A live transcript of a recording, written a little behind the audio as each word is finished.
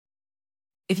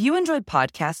If you enjoyed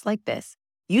podcasts like this,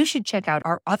 you should check out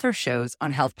our other shows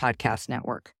on Health Podcast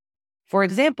Network. For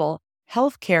example,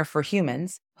 Healthcare for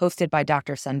Humans, hosted by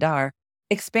Dr. Sundar,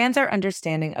 expands our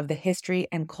understanding of the history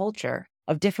and culture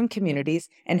of different communities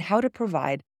and how to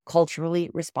provide culturally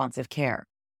responsive care.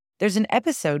 There's an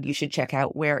episode you should check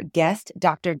out where guest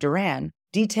Dr. Duran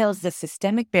details the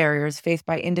systemic barriers faced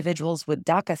by individuals with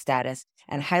DACA status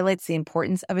and highlights the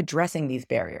importance of addressing these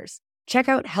barriers. Check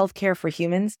out Healthcare for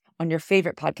Humans on your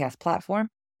favorite podcast platform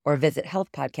or visit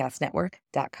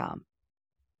healthpodcastnetwork.com.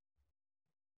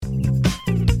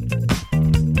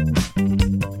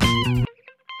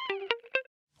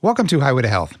 Welcome to Highway to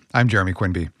Health. I'm Jeremy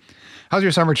Quinby. How's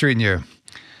your summer treating you?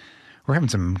 We're having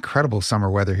some incredible summer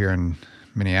weather here in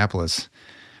Minneapolis.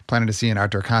 Planning to see an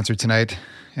outdoor concert tonight,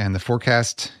 and the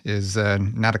forecast is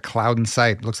not a cloud in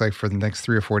sight. Looks like for the next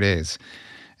 3 or 4 days,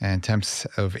 and temps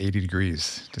of 80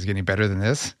 degrees. Does it get any better than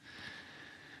this?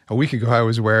 A week ago, I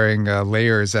was wearing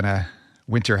layers and a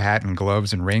winter hat and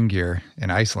gloves and rain gear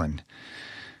in Iceland.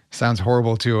 Sounds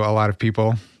horrible to a lot of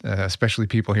people, especially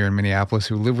people here in Minneapolis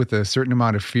who live with a certain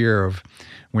amount of fear of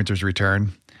winter's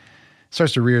return. It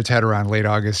starts to rear its head around late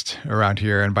August around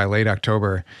here, and by late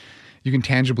October, you can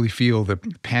tangibly feel the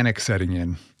panic setting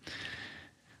in.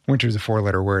 Winter is a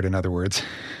 4-letter word, in other words,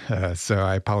 so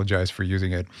I apologize for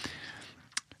using it.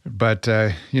 But,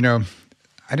 I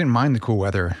didn't mind the cool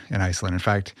weather in Iceland. In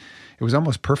fact, it was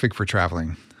almost perfect for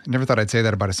traveling. I never thought I'd say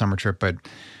that about a summer trip, but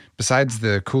besides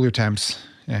the cooler temps,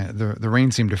 the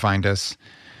rain seemed to find us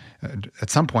at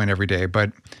some point every day,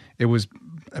 but it was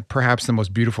perhaps the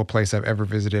most beautiful place I've ever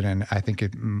visited, and I think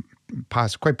it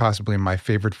quite possibly my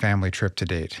favorite family trip to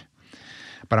date.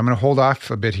 But I'm going to hold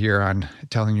off a bit here on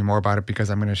telling you more about it because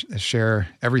I'm going to share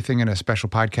everything in a special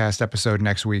podcast episode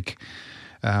next week,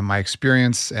 my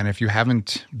experience. And if you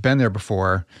haven't been there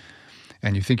before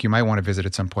and you think you might want to visit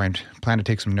at some point, plan to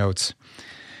take some notes.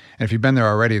 And if you've been there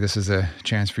already, this is a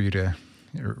chance for you to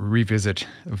revisit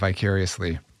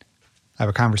vicariously. I have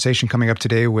a conversation coming up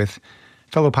today with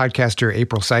fellow podcaster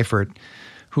April Seifert,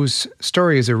 whose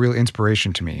story is a real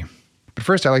inspiration to me. But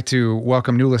first, I'd like to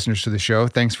welcome new listeners to the show.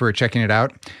 Thanks for checking it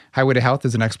out. Highway to Health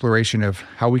is an exploration of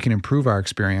how we can improve our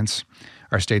experience,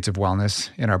 our states of wellness,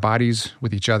 in our bodies,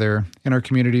 with each other, in our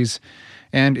communities,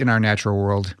 and in our natural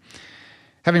world.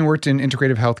 Having worked in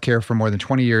integrative healthcare for more than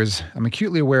 20 years, I'm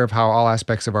acutely aware of how all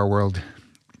aspects of our world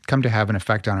come to have an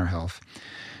effect on our health.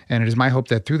 And it is my hope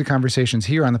that through the conversations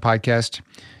here on the podcast,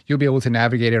 you'll be able to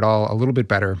navigate it all a little bit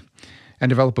better and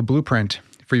develop a blueprint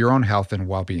for your own health and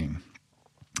well-being.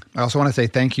 I also want to say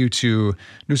thank you to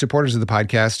new supporters of the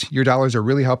podcast. Your dollars are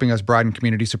really helping us broaden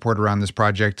community support around this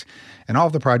project and all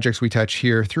of the projects we touch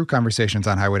here through conversations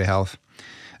on Highway to Health.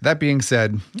 That being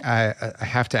said, I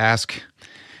have to ask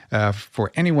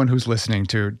for anyone who's listening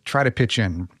to try to pitch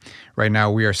in. Right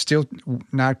now, we are still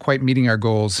not quite meeting our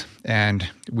goals, and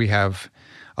we have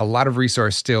a lot of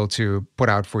resource still to put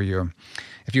out for you.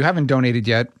 If you haven't donated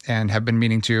yet and have been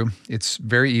meaning to, it's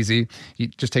very easy.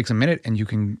 It just takes a minute and you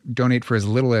can donate for as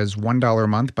little as $1 a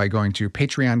month by going to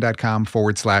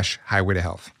patreon.com/highway to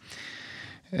health.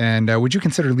 And would you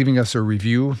consider leaving us a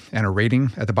review and a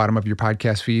rating at the bottom of your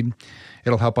podcast feed?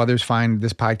 It'll help others find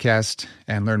this podcast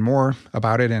and learn more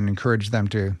about it and encourage them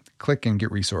to click and get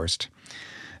resourced.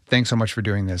 Thanks so much for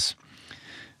doing this.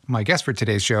 My guest for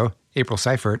today's show, April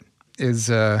Seifert, is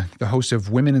the host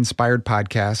of Women Inspired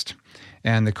Podcast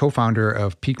and the co-founder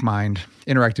of Peak Mind,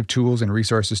 interactive tools and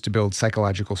resources to build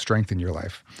psychological strength in your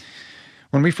life.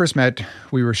 When we first met,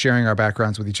 we were sharing our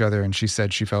backgrounds with each other, and she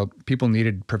said she felt people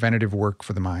needed preventative work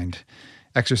for the mind,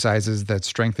 exercises that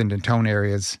strengthened and tone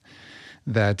areas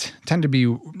that tend to be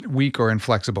weak or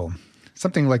inflexible,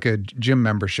 something like a gym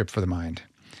membership for the mind.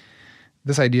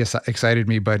 This idea excited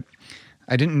me, but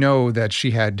I didn't know that she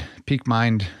had Peak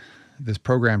Mind, this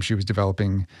program she was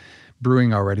developing,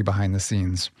 brewing already behind the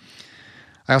scenes.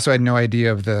 I also had no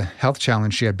idea of the health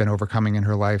challenge she had been overcoming in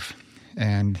her life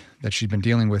and that she'd been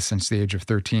dealing with since the age of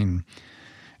 13,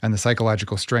 and the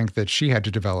psychological strength that she had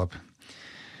to develop.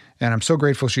 And I'm so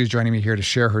grateful she's joining me here to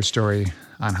share her story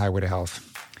on Highway to Health.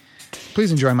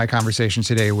 Please enjoy my conversation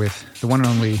today with the one and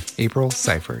only April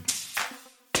Seifert.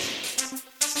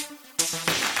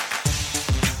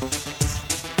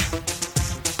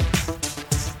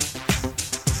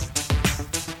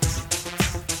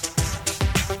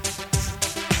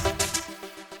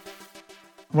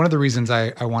 One of the reasons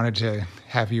I wanted to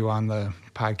have you on the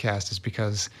podcast is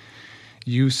because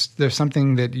there's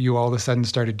something that you all of a sudden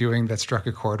started doing that struck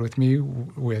a chord with me,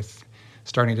 with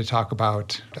starting to talk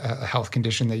about a health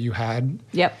condition that you had.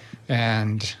 Yep.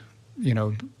 And,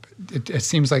 it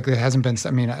seems like there hasn't been.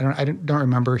 I mean, I don't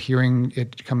remember hearing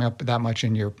it coming up that much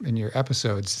in your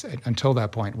episodes until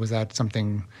that point. Was that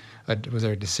something? Was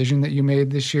there a decision that you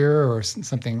made this year, or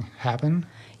something happened?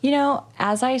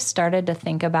 As I started to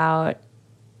think about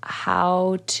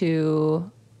how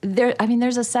to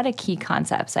there's a set of key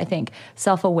concepts. I think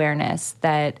self-awareness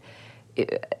that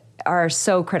are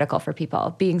so critical for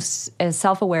people. Being as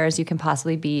self-aware as you can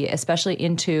possibly be, especially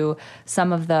into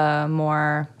some of the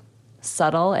more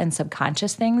subtle and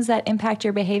subconscious things that impact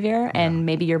your behavior and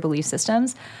maybe your belief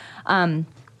systems.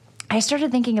 I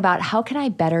started thinking about how can I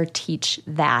better teach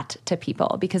that to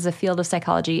people, because the field of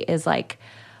psychology is like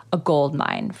a gold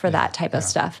mine for that type of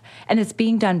stuff. And it's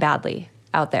being done badly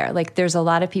out there. Like there's a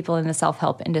lot of people in the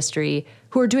self-help industry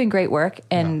who are doing great work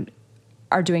and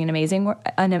are doing an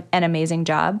amazing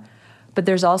job. But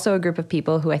there's also a group of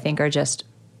people who I think are just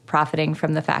profiting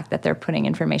from the fact that they're putting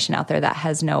information out there that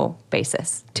has no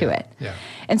basis to it. Yeah.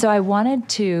 And so I wanted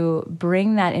to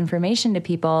bring that information to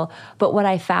people. But what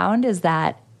I found is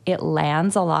that it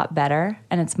lands a lot better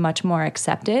and it's much more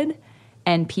accepted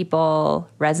and people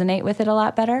resonate with it a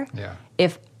lot better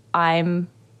if I'm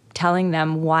telling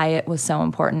them why it was so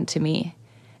important to me.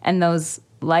 And those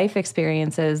life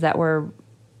experiences that were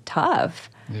tough,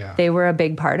 they were a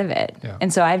big part of it. Yeah.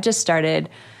 And so I've just started,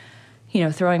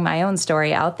 throwing my own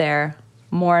story out there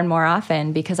more and more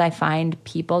often because I find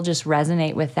people just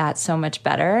resonate with that so much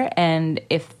better. And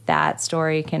if that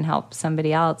story can help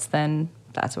somebody else, then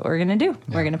that's what we're going to do.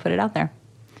 Yeah. We're going to put it out there.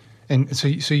 And so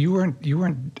you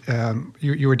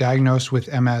were diagnosed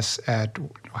with MS at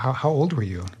how old were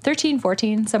you? 13,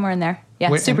 14, somewhere in there.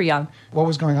 Yeah, super young. What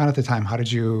was going on at the time? How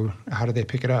did they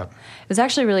pick it up? It was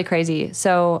actually really crazy.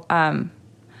 So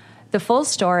the full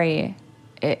story,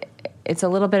 it's a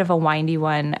little bit of a windy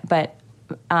one, but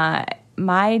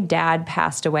my dad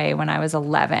passed away when I was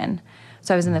 11.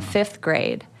 So I was in the 5th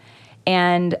grade.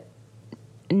 And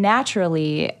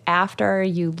naturally, after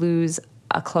you lose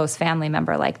a close family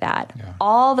member like that,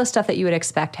 all the stuff that you would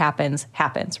expect happens,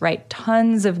 right?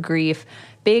 Tons of grief,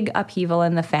 big upheaval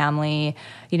in the family.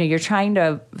 You're trying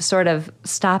to sort of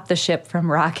stop the ship from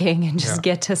rocking and just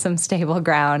get to some stable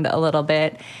ground a little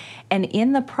bit. And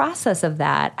in the process of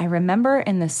that, I remember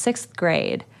in the 6th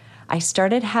grade, I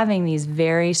started having these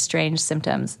very strange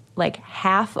symptoms, like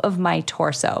half of my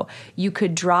torso. You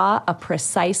could draw a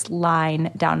precise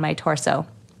line down my torso.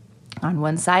 On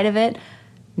one side of it,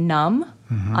 numb.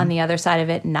 On the other side of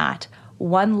it, not.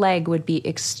 One leg would be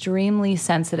extremely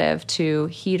sensitive to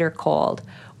heat or cold,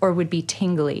 or would be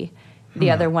tingly.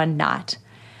 The other one, not.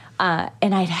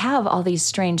 And I'd have all these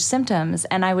strange symptoms,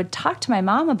 and I would talk to my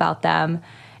mom about them,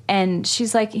 and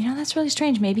she's like, that's really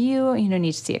strange. Maybe you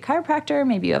need to see a chiropractor.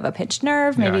 Maybe you have a pinched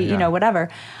nerve. Maybe, whatever.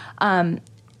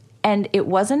 And it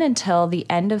wasn't until the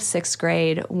end of 6th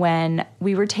grade when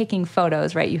we were taking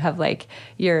photos, right? You have like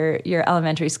your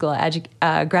elementary school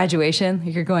graduation.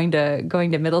 You're going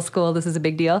to middle school. This is a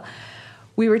big deal.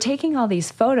 We were taking all these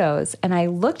photos, and I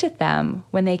looked at them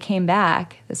when they came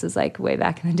back. This is like way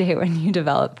back in the day when you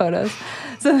developed photos.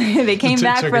 So they came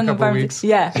back from the farm.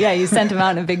 Yeah, you sent them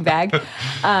out in a big bag.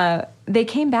 They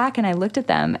came back, and I looked at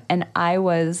them, and I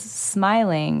was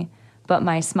smiling, but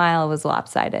my smile was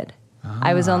lopsided.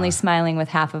 I was only smiling with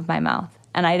half of my mouth,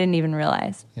 and I didn't even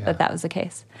realize that was the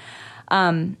case.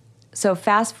 So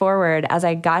fast forward, as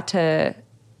I got to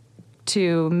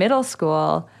middle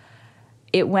school,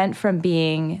 it went from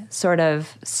being sort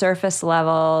of surface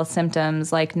level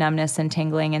symptoms like numbness and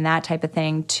tingling and that type of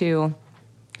thing to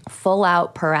full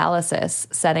out paralysis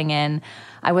setting in.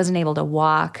 I wasn't able to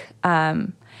walk.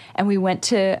 And we went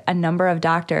to a number of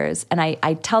doctors, and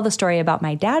I tell the story about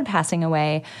my dad passing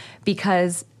away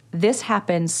because this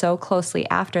happened so closely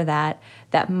after that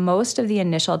most of the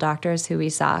initial doctors who we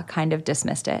saw kind of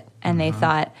dismissed it. And they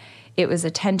thought it was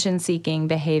attention-seeking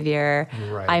behavior.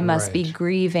 I must be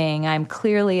grieving. I'm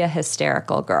clearly a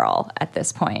hysterical girl at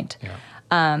this point. Yeah.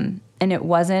 And it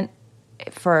was a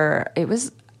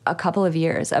couple of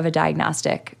years of a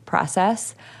diagnostic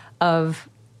process of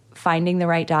finding the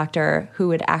right doctor who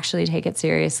would actually take it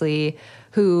seriously,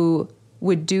 who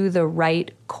would do the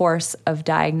right course of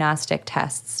diagnostic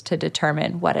tests to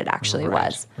determine what it actually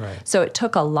was. Right. So it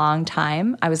took a long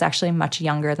time. I was actually much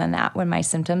younger than that when my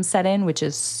symptoms set in, which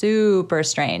is super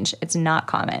strange. It's not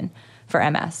common for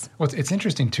MS. Well, it's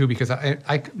interesting, too, because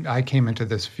I came into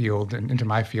this field, into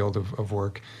my field of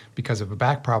work, because of a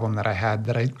back problem that I had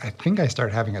that I think I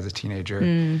started having as a teenager.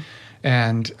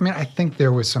 And, I mean, I think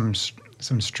there was some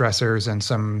stressors and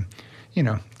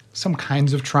some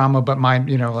kinds of trauma, but mine,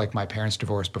 like my parents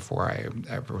divorced before I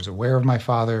ever was aware of my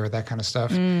father, that kind of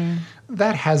stuff.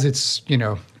 That has its,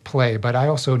 play, but I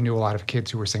also knew a lot of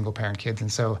kids who were single parent kids.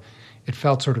 And so it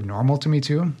felt sort of normal to me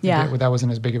too. Yeah. That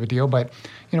wasn't as big of a deal. But,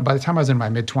 by the time I was in my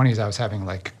mid-20s, I was having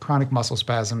like chronic muscle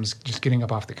spasms just getting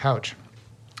up off the couch.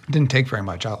 It didn't take very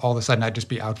much. All of a sudden, I'd just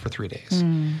be out for 3 days.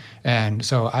 And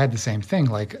so I had the same thing,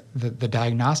 like the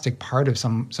diagnostic part of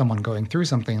someone going through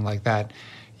something like that.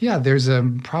 Yeah, there's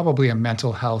probably a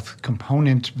mental health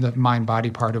component, the mind-body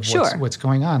part of what's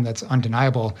going on. That's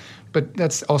undeniable. But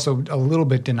that's also a little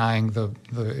bit denying the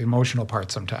emotional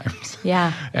part sometimes.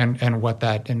 Yeah. and what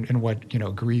that and what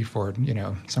grief or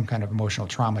some kind of emotional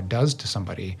trauma does to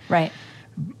somebody. Right.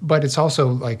 But it's also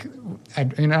like,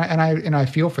 I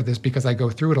feel for this because I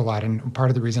go through it a lot. And part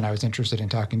of the reason I was interested in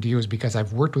talking to you is because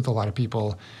I've worked with a lot of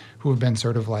people who have been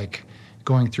sort of like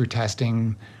going through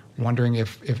testing, wondering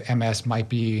if MS might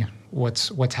be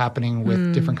what's happening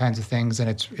with different kinds of things. And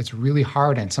it's really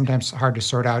hard and sometimes hard to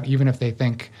sort out, even if they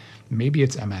think maybe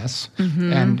it's MS,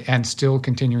 and still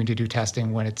continuing to do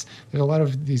testing when there's a lot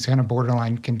of these kind of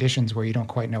borderline conditions where you don't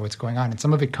quite know what's going on. And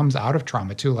some of it comes out of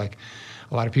trauma too, like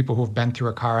a lot of people who have been through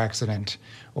a car accident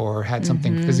or had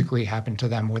something physically happen to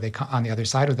them where they, on the other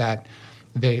side of that,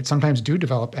 they sometimes do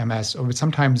develop MS, or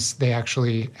sometimes they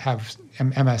actually have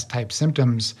MS type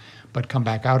symptoms, but come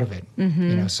back out of it.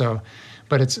 So,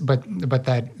 but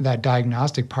that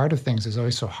diagnostic part of things is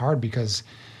always so hard because,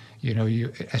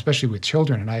 you especially with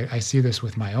children, and I see this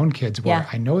with my own kids where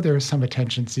I know there are some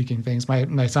attention-seeking things.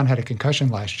 My son had a concussion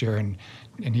last year, and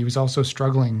he was also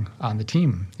struggling on the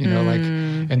team.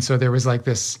 And so there was like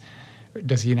this: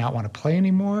 does he not want to play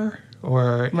anymore?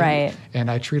 Or right. And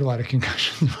I treat a lot of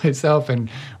concussions myself, and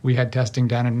we had testing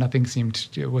done, and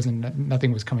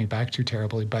nothing was coming back too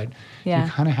terribly. But you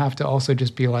kind of have to also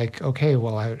just be like, okay,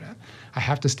 well, I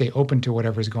have to stay open to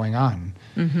whatever's going on.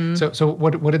 So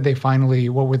what did they finally?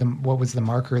 What was the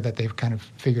marker that they've kind of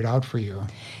figured out for you?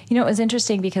 It was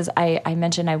interesting because I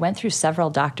mentioned I went through several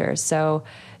doctors. So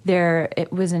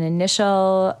it was an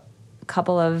initial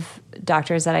couple of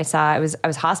doctors that I saw. I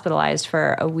was hospitalized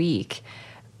for a week.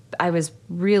 I was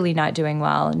really not doing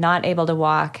well, not able to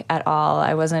walk at all.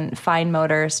 I wasn't fine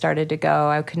motor, started to go.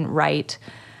 I couldn't write.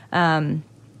 And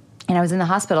I was in the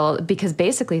hospital because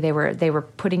basically they were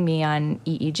putting me on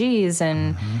EEGs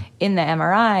and in the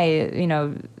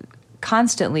MRI,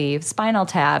 constantly spinal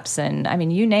taps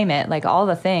and you name it, like all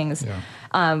the things.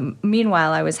 Yeah.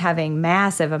 Meanwhile, I was having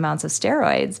massive amounts of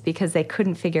steroids because they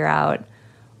couldn't figure out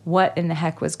what in the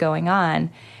heck was going on.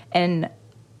 And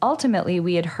ultimately,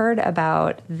 we had heard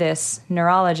about this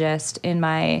neurologist in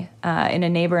a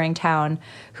neighboring town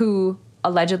who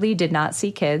allegedly did not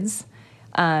see kids.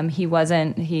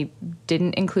 He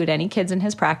didn't include any kids in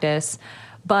his practice,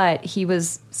 but he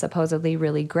was supposedly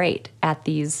really great at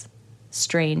these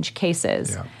strange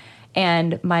cases. Yeah.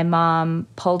 And my mom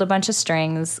pulled a bunch of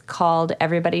strings, called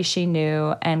everybody she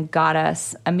knew, and got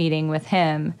us a meeting with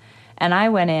him. And I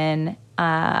went in,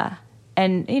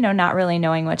 and, not really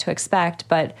knowing what to expect,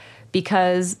 but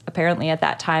because apparently at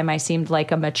that time I seemed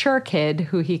like a mature kid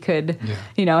who he could,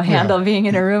 handle being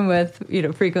in a room with,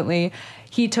 frequently,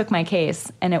 he took my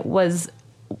case. And it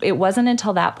wasn't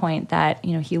until that point that,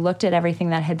 he looked at everything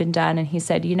that had been done and he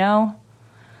said,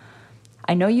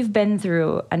 I know you've been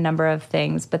through a number of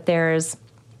things, but there's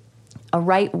a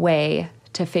right way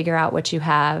to figure out what you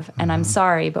have. And I'm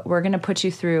sorry, but we're going to put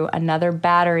you through another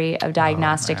battery of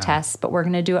diagnostic tests, but we're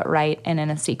going to do it right and in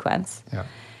a sequence. Yeah.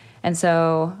 And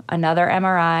so another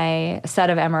MRI, a set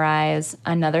of MRIs,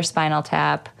 another spinal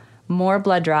tap, more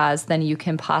blood draws than you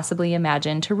can possibly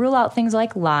imagine to rule out things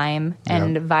like Lyme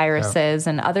and viruses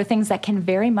and other things that can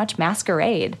very much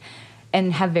masquerade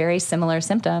and have very similar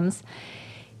symptoms.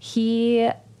 He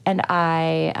and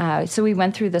I, so we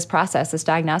went through this process, this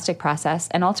diagnostic process,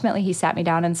 and ultimately he sat me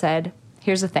down and said,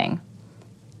 here's the thing.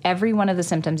 Every one of the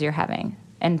symptoms you're having,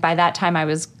 and by that time I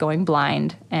was going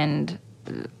blind and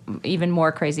even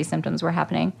more crazy symptoms were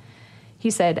happening.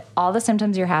 He said, all the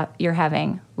symptoms you're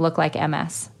having look like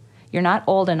MS. You're not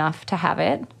old enough to have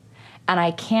it, and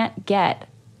I can't get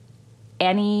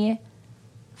any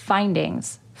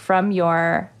findings from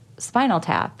your spinal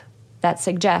tap that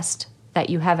suggest that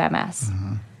you have MS.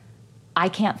 I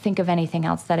can't think of anything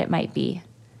else that it might be.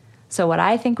 So what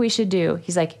I think we should do,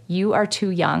 he's like, you are too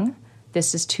young.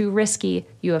 This is too risky.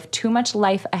 You have too much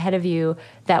life ahead of you.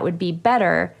 That would be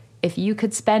better if you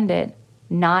could spend it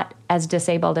not as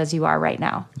disabled as you are right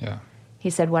now. Yeah. He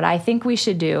said, what I think we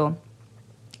should do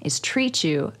is treat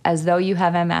you as though you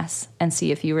have MS and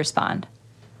see if you respond.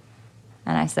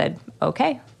 And I said,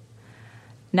 okay.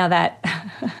 Now that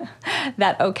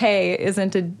that okay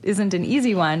isn't an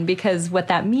easy one, because what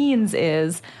that means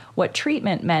is what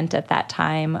treatment meant at that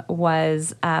time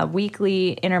was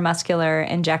weekly intramuscular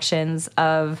injections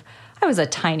of. I was a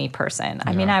tiny person.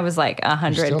 I mean, I was like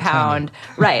 100-pound.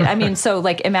 Right. I mean, so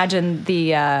like imagine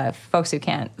the folks who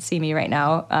can't see me right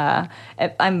now.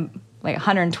 I'm like a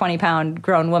 120-pound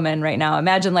grown woman right now.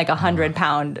 Imagine like a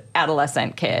 100-pound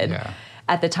adolescent kid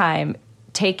at the time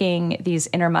taking these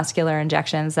intramuscular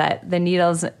injections that the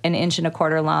needle's 1.25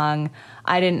 inches long.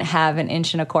 I didn't have 1.25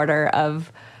 inches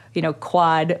of,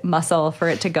 quad muscle for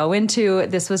it to go into.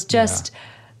 This was just...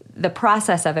 The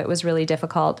process of it was really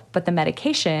difficult, but the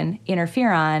medication,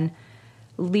 interferon,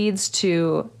 leads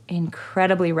to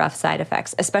incredibly rough side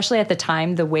effects, especially at the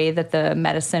time. The way that the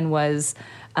medicine was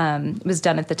done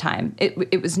at the time,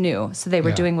 it was new, so they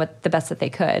were doing the best that they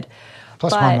could.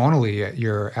 Plus, hormonally,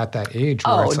 you're at that age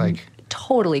where it's like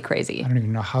totally crazy. I don't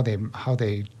even know how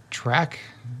they track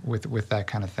with that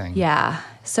kind of thing. Yeah,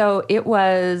 so it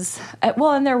was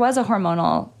and there was a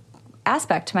hormonal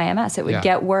aspect to my MS. It would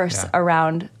get worse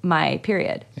around my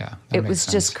period. Yeah, it was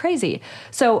just crazy.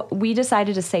 So we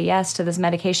decided to say yes to this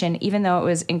medication, even though it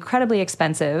was incredibly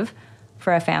expensive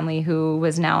for a family who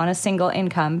was now on a single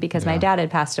income because my dad had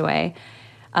passed away.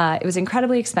 It was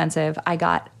incredibly expensive. I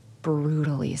got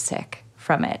brutally sick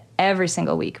from it every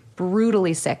single week.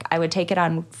 Brutally sick. I would take it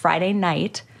on Friday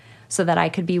night so that I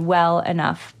could be well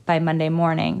enough by Monday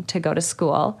morning to go to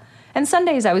school. And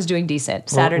Sundays I was doing decent.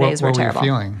 Saturdays were terrible. What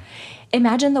were you feeling?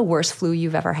 Imagine the worst flu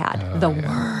you've ever had.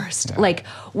 Worst. Yeah. Like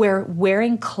where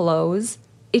wearing clothes,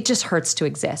 it just hurts to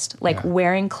exist. Like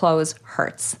wearing clothes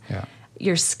hurts. Yeah.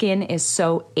 Your skin is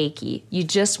so achy. You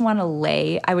just want to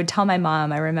lay. I would tell my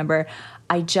mom, I remember,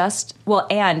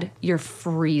 and you're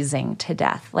freezing to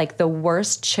death. Like the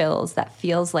worst chills that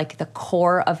feels like the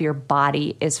core of your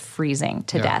body is freezing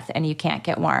to death and you can't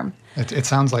get warm. It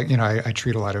sounds like, I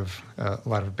treat a lot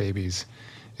of babies,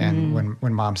 and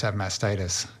when moms have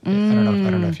mastitis, I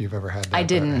don't know if you've ever had that. I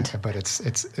didn't, but it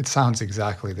sounds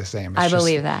exactly the same. I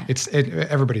believe that.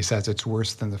 Everybody says it's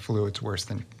worse than the flu. It's worse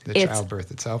than the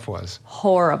childbirth itself was.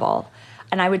 Horrible.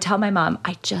 And I would tell my mom,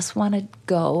 I just want to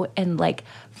go and like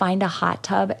find a hot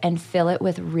tub and fill it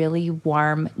with really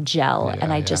warm gel.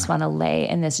 And I just want to lay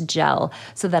in this gel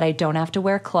so that I don't have to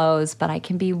wear clothes, but I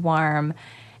can be warm.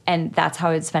 And that's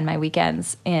how I would spend my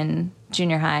weekends in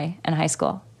junior high and high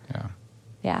school. Yeah.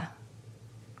 Yeah.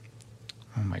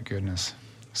 Oh my goodness.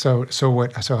 So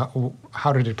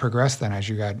how did it progress then as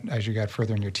you got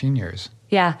further in your teen years?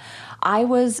 Yeah. I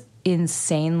was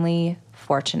insanely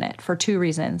fortunate for two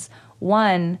reasons.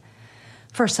 One,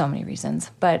 for so many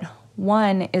reasons, but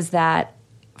one is that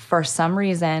for some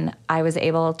reason I was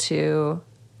able to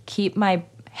keep my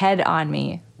head on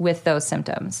me with those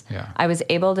symptoms. Yeah. I was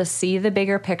able to see the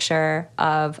bigger picture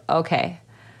of, okay,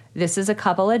 this is a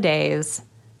couple of days.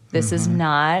 This is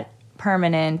not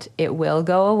permanent. It will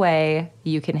go away.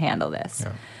 You can handle this.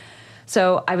 Yeah.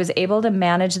 So I was able to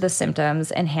manage the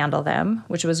symptoms and handle them,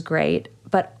 which was great.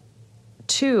 But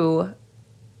two,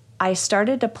 I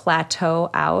started to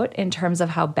plateau out in terms of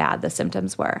how bad the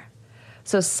symptoms were.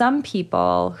 So some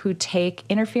people who take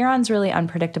interferon's really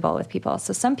unpredictable with people.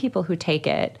 So some people who take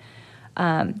it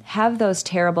have those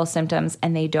terrible symptoms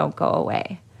and they don't go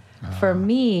away. For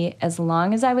me, as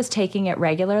long as I was taking it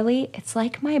regularly, it's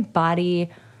like my body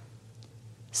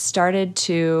started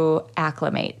to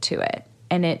acclimate to it,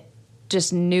 and it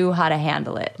just knew how to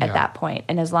handle it at that point.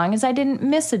 And as long as I didn't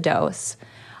miss a dose,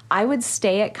 I would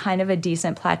stay at kind of a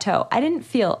decent plateau. I didn't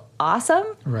feel awesome,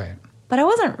 right? But I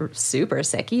wasn't super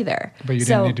sick either. But you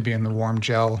didn't need to be in the warm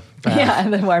gel bath. Yeah,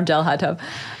 the warm gel hot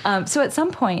tub. So at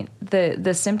some point,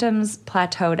 the symptoms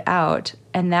plateaued out,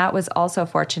 and that was also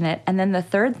fortunate. And then the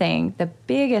third thing, the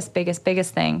biggest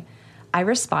thing, I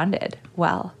responded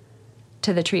well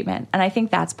to the treatment. And I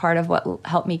think that's part of what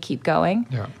helped me keep going.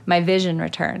 Yeah. My vision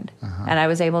returned, and I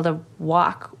was able to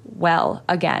walk well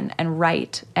again and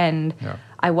write, and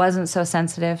I wasn't so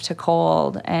sensitive to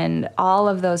cold, and all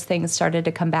of those things started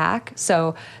to come back.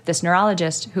 So this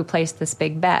neurologist who placed this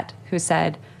big bet, who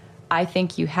said, I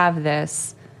think you have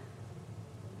this,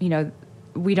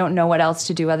 we don't know what else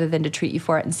to do other than to treat you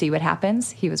for it and see what happens.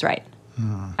 He was right.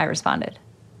 I responded.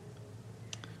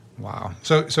 Wow.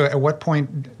 So at what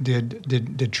point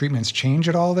did treatments change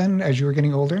at all then as you were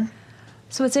getting older?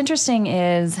 So what's interesting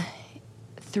is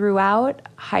throughout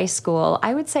high school,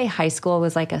 I would say high school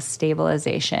was like a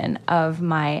stabilization of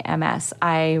my MS.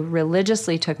 I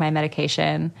religiously took my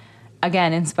medication,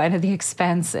 again, in spite of the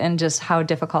expense and just how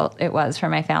difficult it was for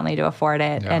my family to afford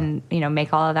it and,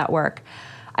 make all of that work.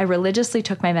 I religiously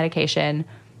took my medication.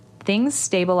 Things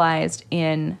stabilized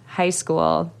in high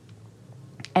school.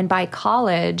 And by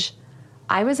college,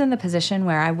 I was in the position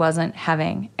where I wasn't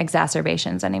having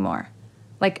exacerbations anymore.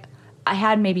 Like, I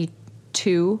had maybe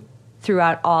 2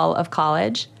 throughout all of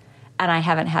college, and I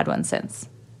haven't had one since.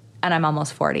 And I'm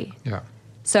almost 40. Yeah.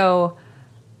 So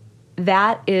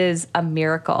that is a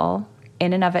miracle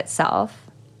in and of itself.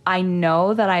 I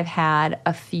know that I've had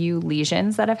a few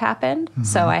lesions that have happened. Mm-hmm.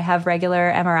 So I have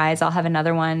regular MRIs. I'll have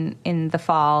another one in the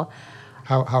fall.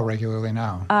 How regularly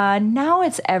now? Now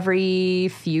it's every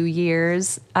few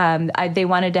years. They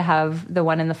wanted to have the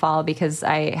one in the fall because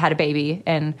I had a baby.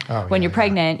 And when you're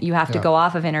pregnant, you have to go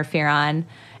off of interferon.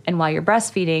 And while you're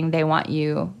breastfeeding, they want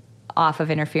you off of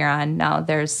interferon. Now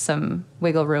there's some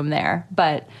wiggle room there.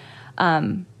 But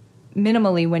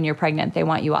minimally when you're pregnant, they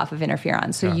want you off of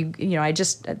interferon. So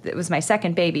it was my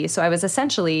second baby. So I was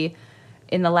essentially,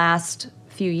 in the last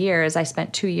few years, I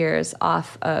spent 2 years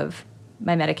off of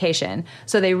my medication.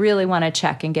 So they really want to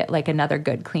check and get like another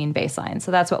good clean baseline. So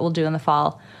that's what we'll do in the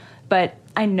fall. But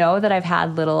I know that I've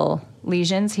had little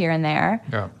lesions here and there,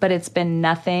 but it's been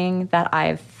nothing that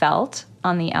I've felt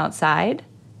on the outside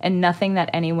and nothing that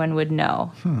anyone would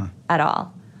know at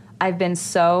all. I've been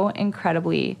so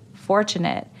incredibly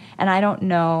fortunate. And I don't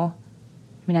know,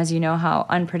 as you know, how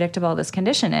unpredictable this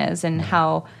condition is and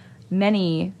how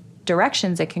many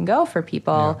directions it can go for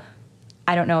people. Yeah.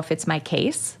 I don't know if it's my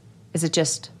case. Is it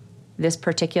just this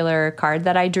particular card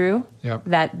that I drew? Yep.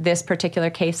 That this particular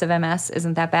case of MS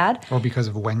isn't that bad? Or because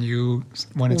of when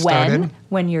it started?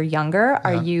 When you're younger,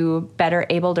 are you better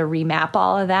able to remap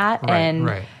all of that?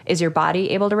 Right. Is your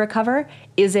body able to recover?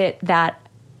 Is it that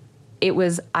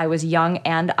I was young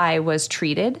and I was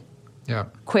treated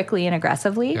quickly and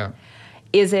aggressively? Yeah.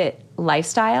 Is it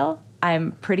lifestyle?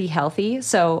 I'm pretty healthy.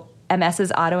 So MS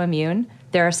is autoimmune.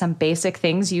 There are some basic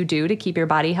things you do to keep your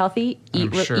body healthy.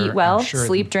 Eat well,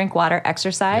 sleep, drink water,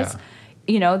 exercise.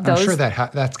 Yeah. Those. I'm sure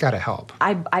that's got to help.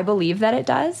 I believe that it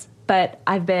does, but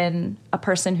I've been a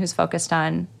person who's focused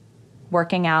on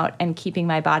working out and keeping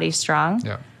my body strong.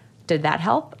 Yeah. Did that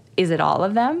help? Is it all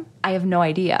of them? I have no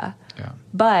idea. Yeah.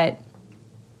 But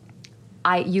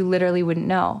you literally wouldn't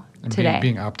know today.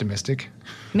 Being optimistic.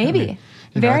 Maybe.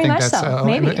 Very much so.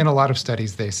 Maybe. In a lot of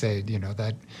studies, they say,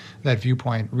 that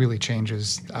viewpoint really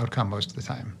changes the outcome most of the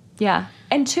time. Yeah.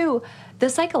 And 2, the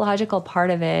psychological part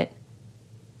of it,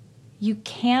 you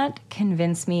can't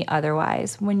convince me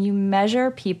otherwise. When you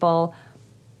measure people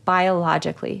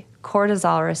biologically,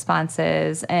 cortisol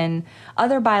responses and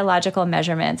other biological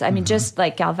measurements, just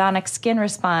like galvanic skin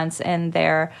response and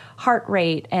their heart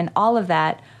rate and all of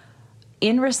that,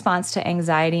 in response to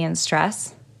anxiety and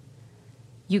stress,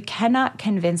 you cannot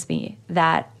convince me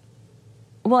that,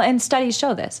 and studies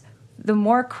show this, the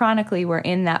more chronically we're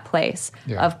in that place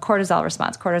of cortisol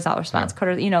response,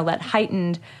 that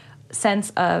heightened sense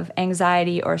of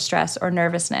anxiety or stress or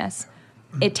nervousness,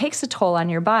 it takes a toll on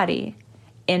your body.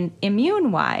 And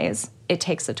immune-wise, it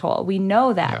takes a toll. We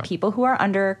know that people who are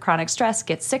under chronic stress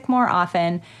get sick more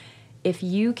often. If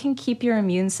you can keep your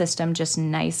immune system just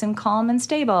nice and calm and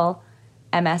stable,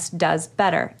 MS does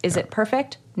better. Is it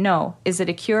perfect? No. Is it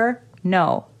a cure?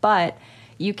 No. But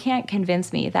you can't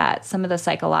convince me that some of the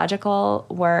psychological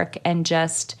work and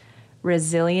just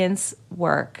resilience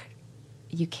work,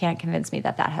 you can't convince me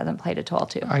that hasn't played a toll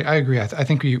too. I agree. I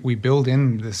think we build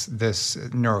in this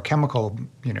neurochemical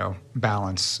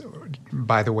balance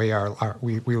by the way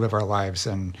we live our lives,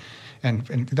 and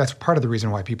that's part of the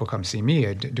reason why people come see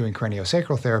me doing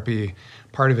craniosacral therapy.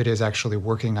 Part of it is actually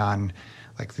working on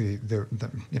like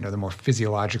the more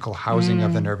physiological housing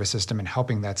of the nervous system and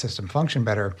helping that system function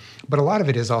better. But a lot of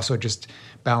it is also just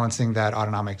balancing that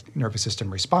autonomic nervous system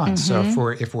response. Mm-hmm. So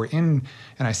if we're in,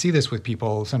 and I see this with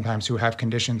people sometimes who have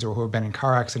conditions or who have been in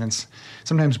car accidents,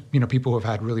 sometimes people who have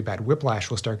had really bad whiplash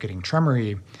will start getting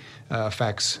tremory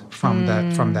effects from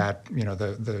that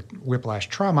the whiplash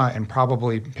trauma and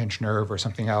probably pinched nerve or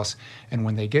something else. And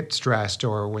when they get stressed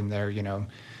or when they're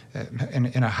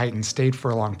in a heightened state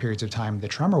for long periods of time, the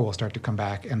tremor will start to come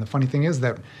back. And the funny thing is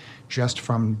that just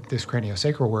from this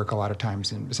craniosacral work, a lot of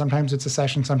times, and sometimes it's a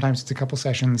session, sometimes it's a couple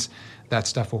sessions, that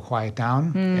stuff will quiet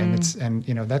down. And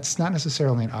that's not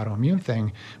necessarily an autoimmune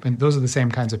thing, but those are the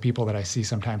same kinds of people that I see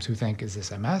sometimes who think, is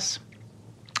this MS?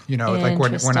 Like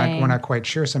we're not quite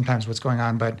sure sometimes what's going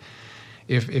on, but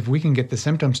if we can get the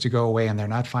symptoms to go away and they're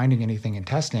not finding anything in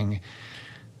testing,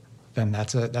 then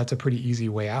that's a pretty easy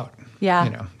way out.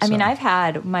 Yeah. I've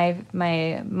had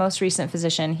my most recent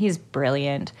physician, he's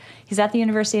brilliant. He's at the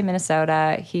University of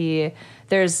Minnesota.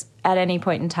 There's at any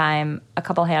point in time a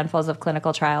couple handfuls of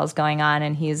clinical trials going on,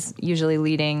 and he's usually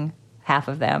leading half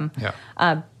of them.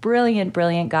 Yeah.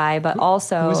 Brilliant guy, but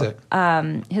also who is it?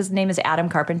 His name is Adam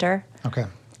Carpenter. Okay.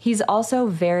 He's also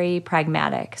very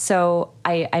pragmatic. So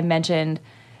I mentioned,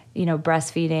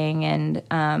 breastfeeding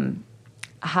and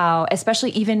how, especially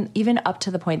even up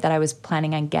to the point that I was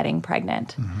planning on getting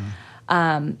pregnant.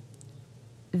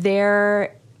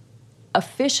 They're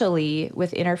officially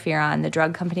with interferon, the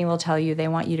drug company will tell you they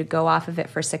want you to go off of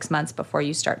it for 6 months before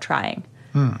you start trying.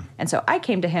 And so I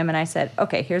came to him and I said,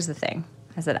 okay, here's the thing.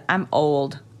 I said, I'm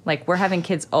old. Like, we're having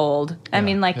kids old.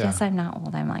 Yes, I'm not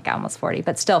old. I'm like almost 40,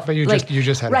 but still. But you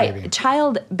just had a baby. Right.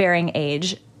 Childbearing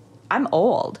age, I'm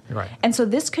old. Right. And so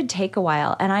this could take a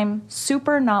while, and I'm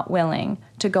super not willing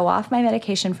to go off my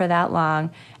medication for that long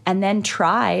and then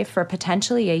try for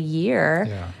potentially a year.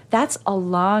 Yeah. That's a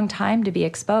long time to be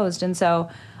exposed. And so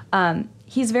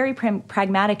he's very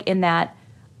pragmatic in that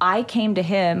I came to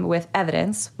him with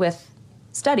evidence, with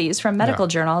studies from medical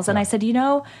journals, and I said,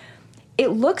 it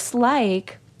looks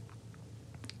like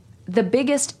the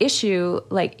biggest issue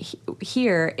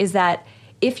here is that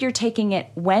if you're taking it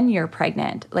when you're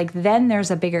pregnant, then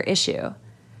there's a bigger issue.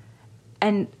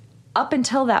 And up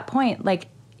until that point,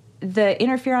 the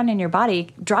interferon in your body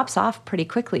drops off pretty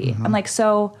quickly. I'm like,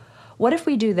 so what if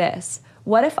we do this?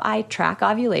 What if I track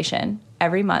ovulation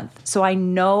every month so I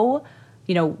know,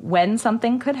 when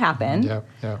something could happen?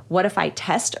 What if I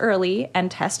test early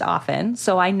and test often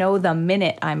so I know the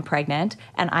minute I'm pregnant,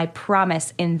 and I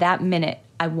promise in that minute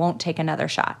I won't take another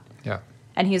shot? Yeah.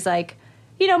 And he's like,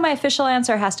 my official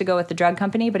answer has to go with the drug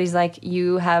company, but he's like,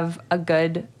 you have a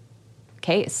good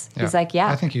case. Yeah. He's like, yeah.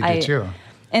 I think you do too.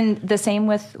 And the same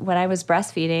with when I was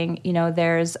breastfeeding,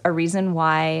 there's a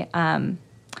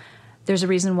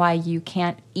reason why you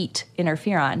can't eat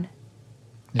interferon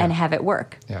and have it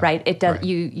work, right? It does. Right.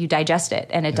 You digest it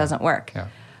and it doesn't work. Yeah.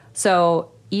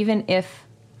 So even if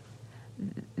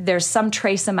there's some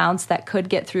trace amounts that could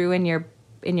get through in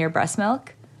your breast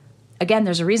milk, again,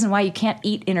 there's a reason why you can't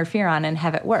eat interferon and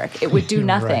have it work. It would do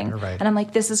nothing. Right. And I'm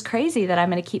like, this is crazy that I'm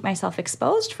going to keep myself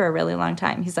exposed for a really long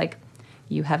time. He's like,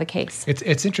 you have a case.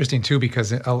 It's interesting too,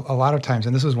 because a lot of times,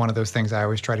 and this is one of those things I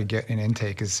always try to get in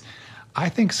intake, is I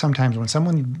think sometimes when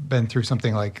someone's been through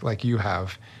something like you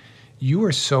have, you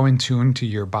are so in tune to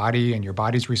your body and your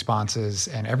body's responses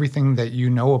and everything that you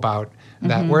know about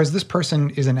that, whereas this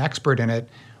person is an expert in it,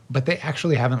 but they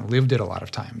actually haven't lived it a lot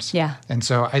of times. Yeah. And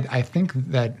so I think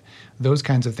that those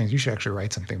kinds of things, you should actually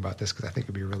write something about this, because I think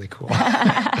it'd be really cool.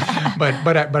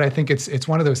 but I think it's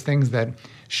one of those things that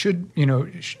should,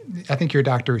 I think your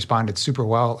doctor responded super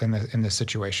well in this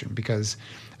situation, because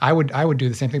I would do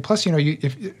the same thing. Plus,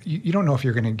 if you don't know if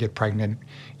you're going to get pregnant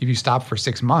if you stop for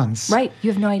 6 months. Right.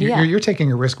 You have no idea. You're taking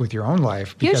a risk with your own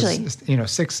life, because usually,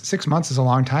 6 months is a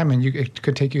long time, and it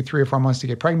could take you 3 or 4 months to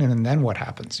get pregnant, and then what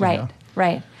happens?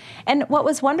 Right. And what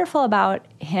was wonderful about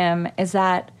him is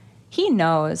that he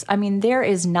knows, there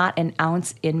is not an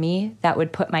ounce in me that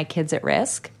would put my kids at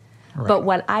risk. Right. But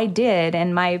what I did,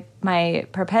 and my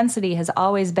propensity has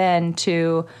always been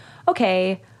to,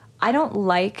 okay, I don't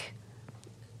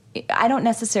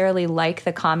necessarily like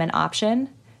the common option.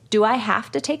 Do I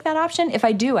have to take that option? If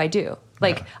I do, I do.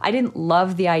 I didn't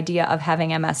love the idea of having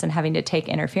MS and having to take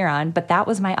interferon, but that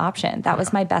was my option. That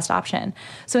was my best option.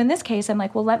 So in this case, I'm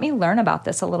like, well, let me learn about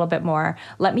this a little bit more.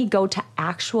 Let me go to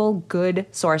actual good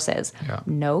sources. Yeah.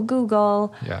 No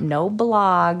Google, no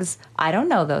blogs. I don't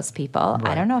know those people. Right.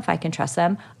 I don't know if I can trust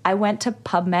them. I went to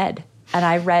PubMed and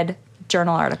I read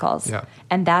journal articles. Yeah.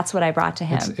 And that's what I brought to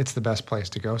him. It's the best place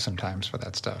to go sometimes for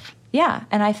that stuff. Yeah.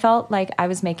 And I felt like I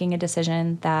was making a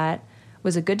decision that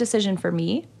was a good decision for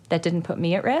me, that didn't put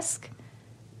me at risk,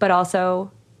 but also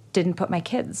didn't put my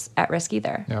kids at risk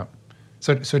either. Yeah.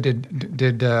 So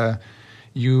did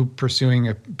you pursuing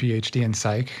a Ph.D. in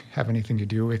psych have anything to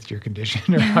do with your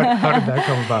condition, or how did that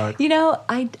come about?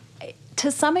 I to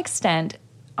some extent,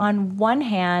 on one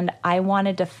hand, I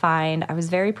was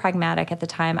very pragmatic at the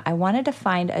time. I wanted to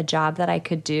find a job that I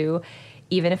could do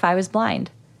even if I was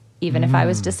blind, even if I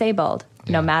was disabled.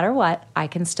 Yeah. No matter what, I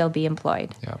can still be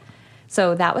employed. Yeah.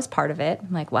 So that was part of it.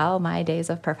 I'm like, well, my days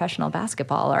of professional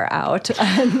basketball are out.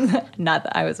 Not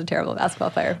that I was a terrible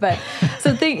basketball player, but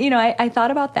I thought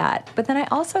about that. But then I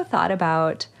also thought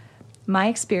about my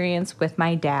experience with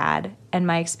my dad and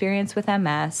my experience with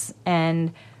MS,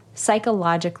 and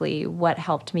psychologically what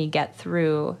helped me get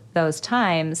through those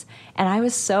times. And I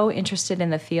was so interested in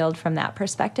the field from that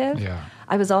perspective. Yeah.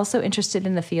 I was also interested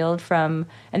in the field from,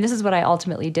 and this is what I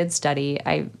ultimately did study.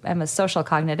 I am a social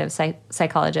cognitive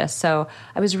psychologist. So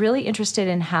I was really interested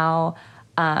in how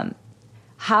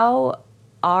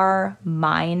our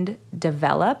mind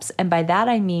develops. And by that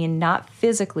I mean not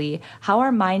physically, how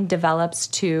our mind develops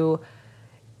to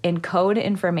encode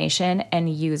information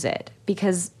and use it.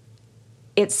 Because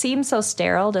it seems so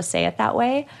sterile to say it that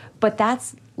way, But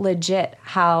that's legit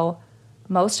how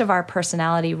most of our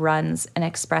personality runs and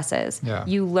expresses. Yeah.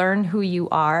 You learn who you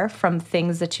are from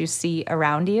things that you see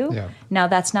around you. Yeah. Now,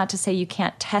 that's not to say you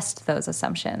can't test those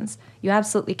assumptions. You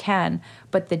absolutely can.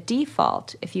 But the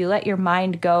default, if you let your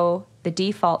mind go the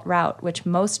default route, which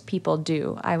most people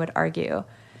do, I would argue,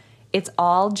 it's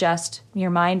all just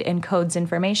your mind encodes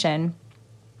information.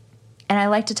 And I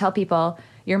like to tell people,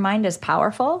 your mind is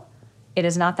powerful. It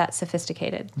is not that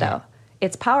sophisticated, though. Yeah.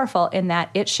 It's powerful in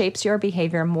that it shapes your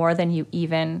behavior more than you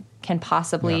even can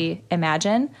possibly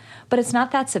imagine. But it's not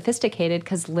that sophisticated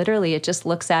because literally it just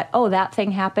looks at, oh, that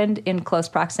thing happened in close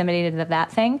proximity to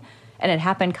that thing, and it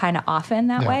happened kind of often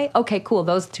that way. Okay, cool.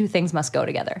 Those two things must go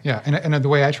together. Yeah, and the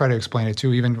way I try to explain it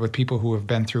too, even with people who have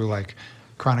been through like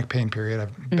chronic pain period,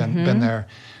 I've been there,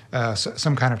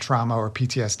 some kind of trauma or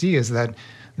PTSD, is that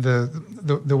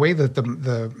the way that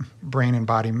the brain and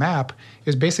body map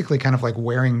is basically kind of like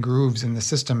wearing grooves in the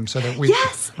system so that we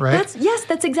right.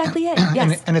 That's exactly it.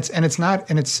 Yes, and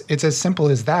it's as simple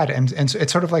as that, and so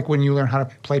it's sort of like when you learn how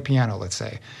to play piano. Let's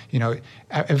say,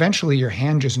 eventually your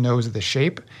hand just knows the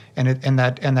shape, and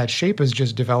that shape is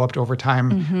just developed over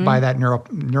time by that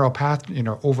neural path,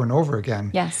 over and over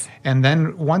again. Yes. And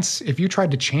then once, if you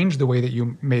tried to change the way that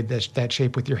you made that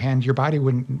shape with your hand, your body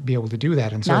wouldn't be able to do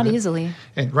that. And so not easily.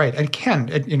 And right, and can,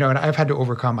 and I've had to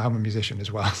overcome. I'm a musician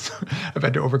as well, so I've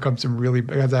had to overcome some really,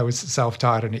 because I was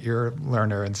self-taught and an ear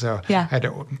learner, and so I had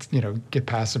to, get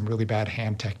past some really bad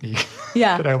hand technique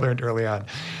that I learned early on.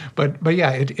 But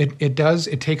yeah, it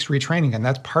takes retraining, and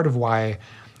that's part of why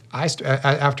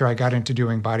after I got into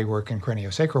doing body work and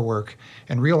craniosacral work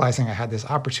and realizing I had this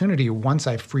opportunity once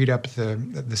I freed up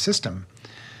the system,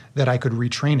 that I could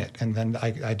retrain it. And then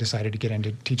I decided to get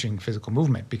into teaching physical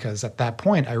movement, because at that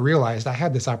point I realized I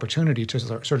had this opportunity to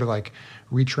sort of like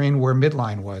retrain where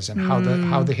midline was and how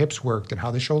the hips worked and how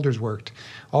the shoulders worked,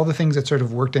 all the things that sort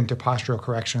of worked into postural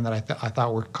correction that I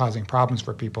thought were causing problems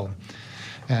for people.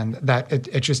 And that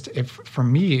for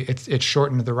me, it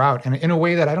shortened the route, and in a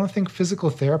way that I don't think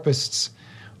physical therapists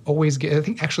always get. I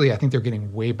think they're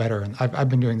getting way better. And I've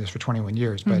been doing this for 21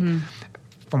 years, but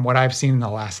from what I've seen in the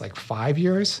last 5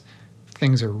 years,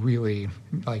 things are really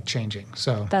changing.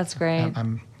 So that's great.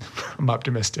 I'm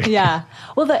optimistic. Yeah.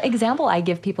 Well, the example I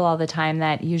give people all the time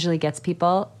that usually gets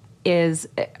people is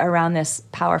around this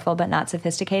powerful but not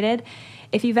sophisticated.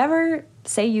 If you've ever,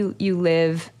 say you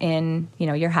live in,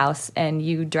 your house and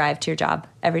you drive to your job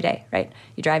every day, right?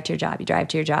 You drive to your job, you drive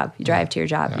to your job, you drive to your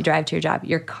job, you drive to your job.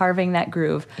 You're carving that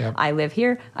groove. Yep. I live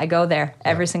here, I go there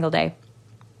every single day.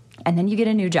 And then you get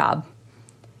a new job.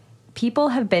 People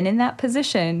have been in that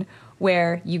position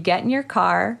where you get in your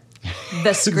car,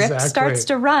 the script starts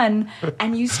to run,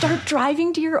 and you start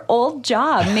driving to your old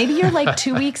job. Maybe you're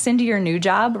 2 weeks into your new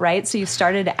job, right? So you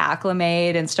started to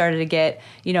acclimate and started to get,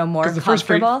 more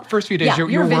comfortable. First few days, you're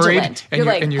worried,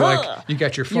 and you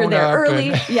got your phone you're there up.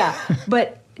 Early,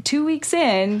 but 2 weeks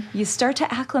in, you start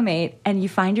to acclimate and you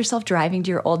find yourself driving to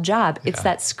your old job. It's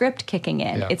that script kicking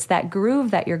in. It's that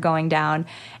groove that you're going down.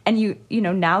 And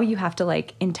now you have to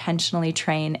intentionally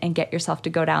train and get yourself to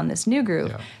go down this new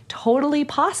groove. Totally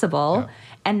possible.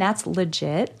 And that's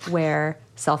legit where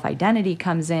self-identity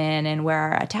comes in and where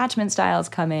our attachment styles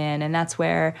come in. And that's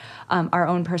where our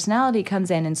own personality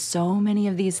comes in. And so many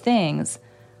of these things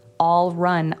all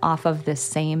run off of this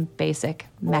same basic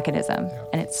mechanism.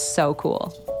 And it's so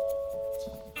cool.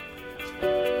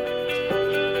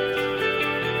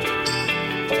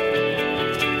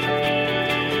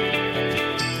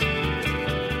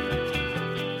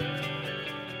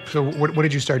 So what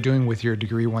did you start doing with your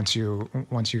degree once you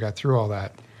got through all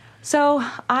that? So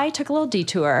I took a little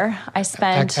detour. I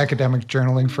spent academic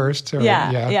journaling first. So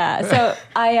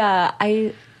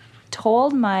I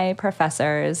told my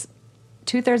professors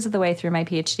 2/3 of the way through my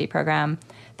Ph.D. program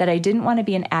that I didn't want to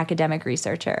be an academic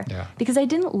researcher because I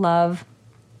didn't love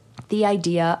the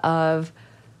idea of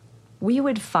we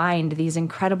would find these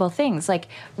incredible things.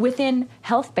 Within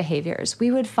health behaviors, we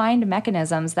would find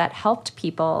mechanisms that helped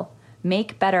people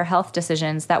make better health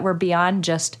decisions that were beyond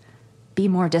just be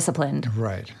more disciplined.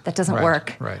 Right. That doesn't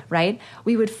work. Right?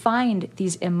 We would find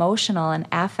these emotional and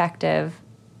affective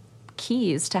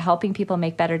keys to helping people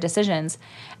make better decisions,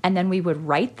 and then we would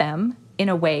write them in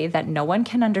a way that no one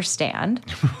can understand,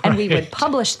 and we would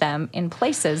publish them in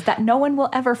places that no one will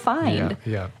ever find,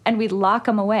 and we'd lock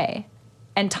them away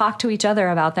and talk to each other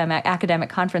about them at academic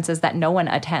conferences that no one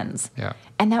attends.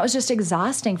 And that was just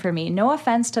exhausting for me. No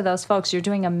offense to those folks. You're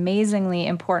doing amazingly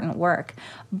important work.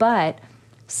 But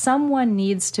someone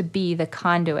needs to be the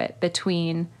conduit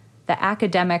between the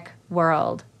academic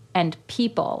world and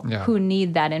people who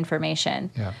need that information.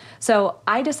 Yeah. So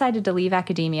I decided to leave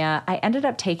academia. I ended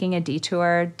up taking a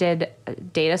detour, did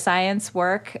data science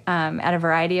work at a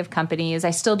variety of companies.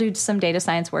 I still do some data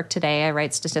science work today. I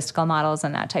write statistical models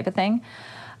and that type of thing.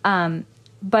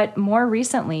 But more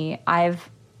recently, I've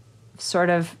sort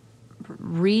of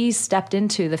re-stepped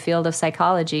into the field of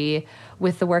psychology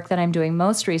with the work that I'm doing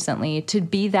most recently to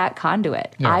be that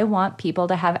conduit. Yeah. I want people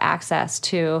to have access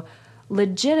to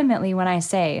legitimately, when I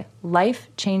say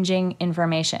life-changing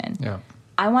information,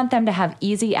 I want them to have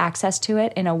easy access to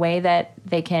it in a way that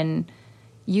they can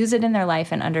use it in their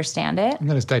life and understand it. And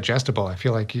that it's digestible. I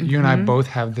feel like you and I both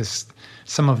have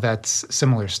some of that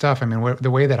similar stuff. I mean,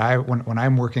 the way that when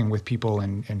I'm working with people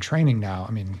in training now,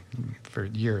 I mean, for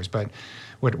years, but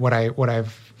what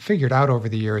I've figured out over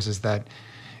the years is that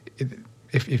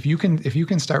if you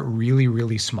can start really,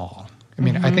 really small. I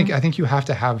mean, I think you have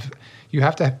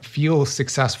to feel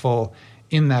successful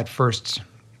in that first,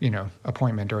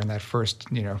 appointment, or in that first,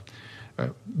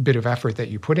 bit of effort that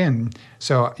you put in.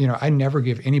 So, I never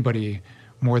give anybody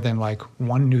more than like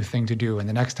one new thing to do, and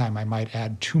the next time I might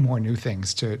add two more new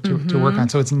things to work on.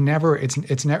 So it's never, and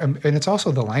it's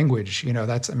also the language.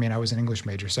 I was an English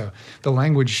major, so the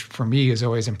language for me is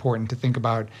always important to think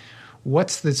about.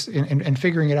 What's this, and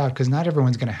figuring it out, because not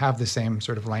everyone's going to have the same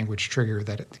sort of language trigger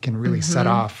that can really set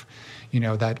off,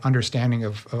 that understanding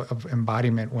of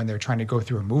embodiment when they're trying to go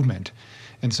through a movement.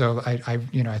 And so I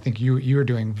think you are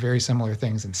doing very similar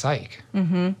things in psych.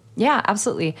 Mm-hmm. Yeah,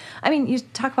 absolutely. I mean, you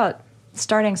talk about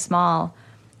starting small.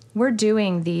 We're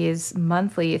doing these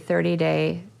monthly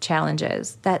 30-day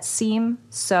challenges that seem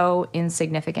so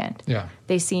insignificant. Yeah.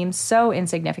 They seem so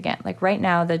insignificant. Like right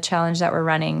now, the challenge that we're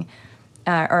running,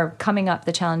 or coming up,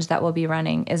 the challenge that we'll be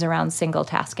running is around single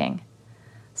tasking.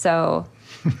 So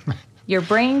your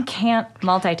brain can't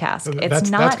multitask. That's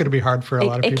going to be hard for a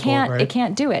lot of people, right? It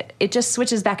can't do it. It just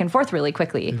switches back and forth really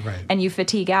quickly, right. And you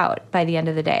fatigue out by the end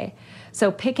of the day. So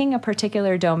picking a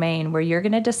particular domain where you're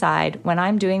going to decide, when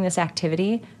I'm doing this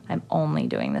activity, I'm only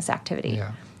doing this activity.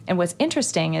 Yeah. And what's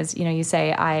interesting is, you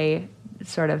say I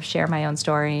sort of share my own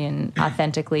story and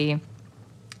authentically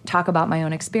talk about my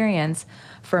own experience.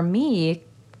 For me,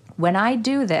 when I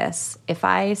do this, if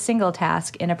I single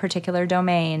task in a particular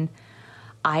domain,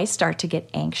 I start to get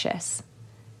anxious.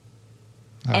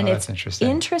 Oh, and that's it's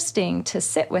interesting to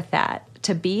sit with that,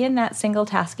 to be in that single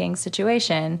tasking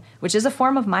situation, which is a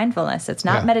form of mindfulness. It's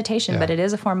not meditation, but it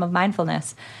is a form of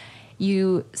mindfulness.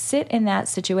 You sit in that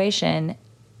situation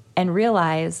and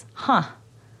realize,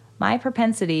 my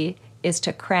propensity is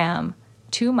to cram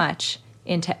too much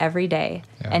into every day.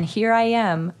 Yeah. And here I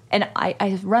am, and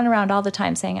I run around all the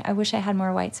time saying, I wish I had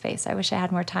more white space. I wish I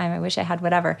had more time. I wish I had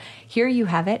whatever. Here you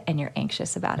have it, and you're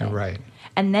anxious about it. Right.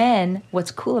 And then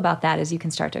what's cool about that is you can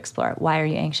start to explore, why are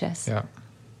you anxious? Yeah.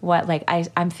 What, like,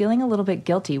 I'm feeling a little bit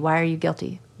guilty. Why are you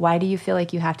guilty? Why do you feel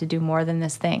like you have to do more than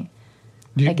this thing?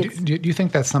 Do you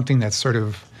think that's something that's sort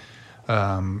of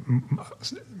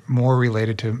more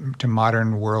related to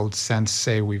modern world since,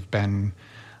 say, we've been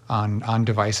on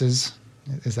devices?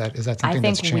 Is that something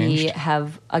that's changed? I think we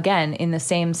have, again, in the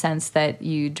same sense that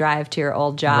you drive to your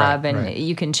old job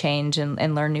you can change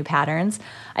and learn new patterns.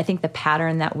 I think the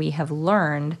pattern that we have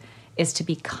learned is to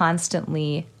be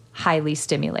constantly highly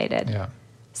stimulated. Yeah.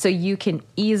 So you can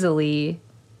easily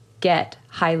get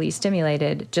highly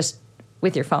stimulated just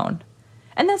with your phone.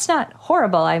 And that's not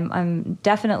horrible. I'm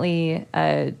definitely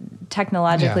a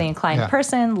technologically inclined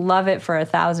person, love it for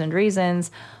 1,000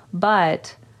 reasons,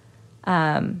 but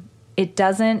it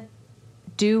doesn't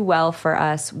do well for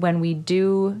us when we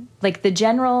do, like, the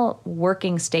general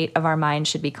working state of our mind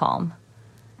should be calm.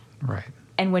 Right.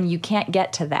 And when you can't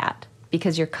get to that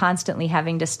because you're constantly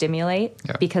having to stimulate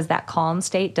because that calm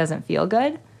state doesn't feel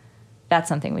good, that's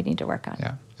something we need to work on.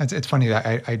 Yeah. It's funny that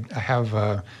I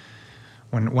have,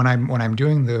 when I'm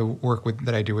doing the work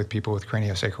that I do with people with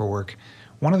craniosacral work,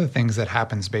 one of the things that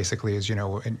happens basically is,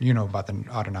 about the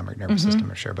autonomic nervous system,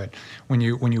 I'm sure, but when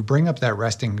you bring up that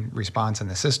resting response in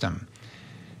the system,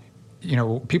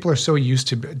 people are so used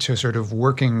to sort of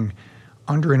working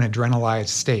under an adrenalized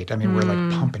state. I mean, we're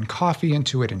like pumping coffee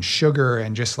into it and sugar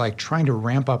and just like trying to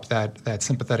ramp up that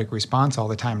sympathetic response all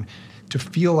the time to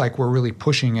feel like we're really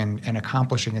pushing and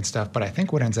accomplishing and stuff. But I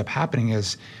think what ends up happening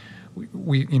is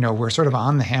we're sort of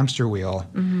on the hamster wheel,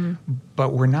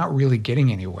 but we're not really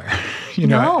getting anywhere.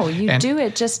 No, you do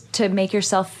it just to make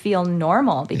yourself feel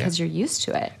normal because you're used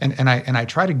to it. And I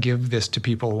try to give this to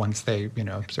people once they,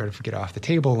 sort of get off the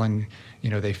table and,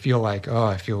 they feel like, oh,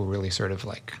 I feel really sort of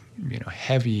like,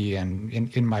 heavy and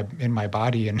in my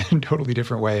body in a totally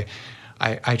different way.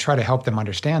 I try to help them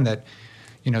understand that,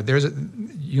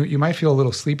 you might feel a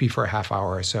little sleepy for a half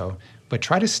hour or so, but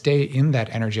try to stay in that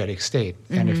energetic state.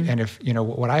 And if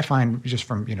what I find just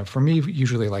from, for me,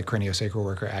 usually like craniosacral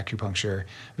work or acupuncture,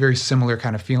 very similar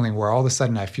kind of feeling where all of a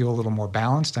sudden I feel a little more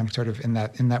balanced. I'm sort of in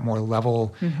that more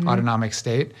level autonomic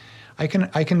state. I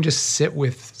can just sit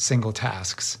with single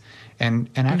tasks and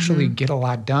actually get a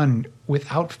lot done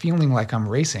without feeling like I'm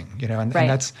racing, and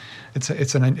that's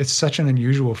it's such an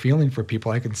unusual feeling for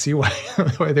people. I can see why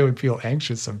they would feel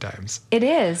anxious sometimes. It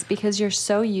is, because you're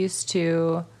so used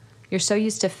to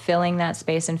filling that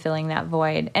space and filling that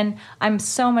void. And I'm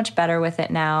so much better with it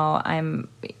now.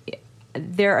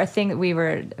 There are things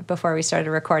before we started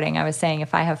recording, I was saying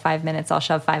if I have 5 minutes, I'll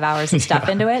shove 5 hours of stuff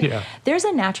into it. Yeah. There's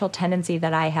a natural tendency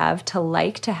that I have to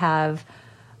like to have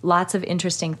lots of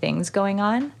interesting things going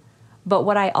on. But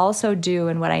what I also do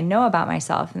and what I know about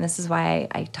myself, and this is why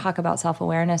I talk about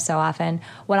self-awareness so often,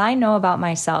 what I know about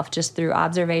myself just through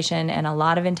observation and a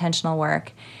lot of intentional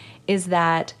work is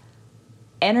that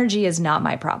energy is not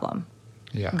my problem.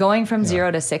 Yeah. Going from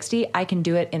 0 to 60, I can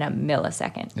do it in a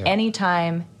millisecond. Yeah.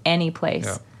 Anytime, any place.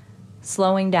 Yeah.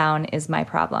 Slowing down is my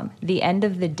problem. The end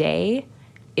of the day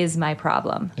is my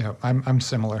problem. Yeah, I'm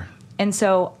similar. And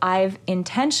so I've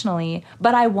intentionally,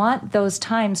 but I want those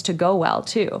times to go well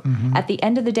too. Mm-hmm. At the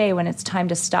end of the day, when it's time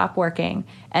to stop working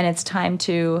and it's time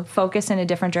to focus in a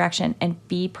different direction and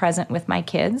be present with my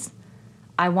kids,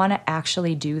 I want to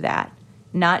actually do that,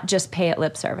 not just pay it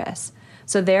lip service.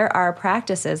 So there are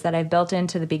practices that I've built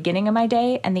into the beginning of my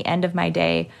day and the end of my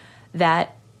day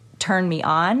that turn me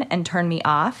on and turn me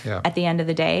off at the end of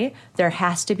the day. There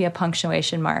has to be a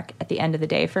punctuation mark at the end of the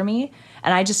day for me.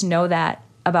 And I just know that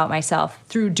about myself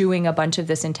through doing a bunch of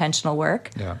this intentional work,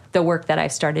 the work that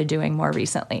I've started doing more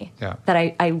recently, that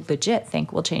I legit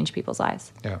think will change people's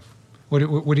lives. Yeah.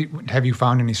 Have you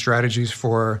found any strategies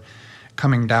for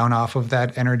coming down off of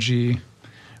that energy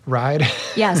ride?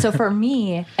 Yeah, so for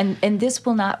me, and this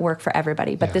will not work for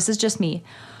everybody, but this is just me.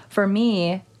 For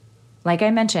me, like I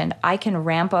mentioned, I can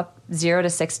ramp up 0 to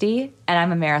 60, and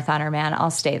I'm a marathoner, man.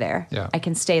 I'll stay there. Yeah. I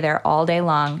can stay there all day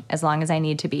long as I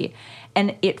need to be.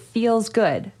 And it feels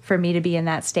good for me to be in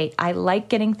that state. I like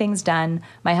getting things done.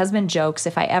 My husband jokes,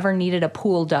 if I ever needed a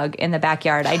pool dug in the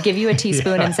backyard, I'd give you a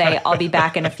teaspoon and say, I'll be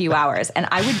back in a few hours. And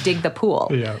I would dig the pool.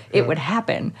 It would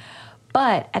happen.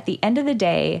 But at the end of the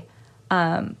day,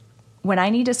 when I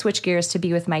need to switch gears to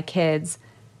be with my kids,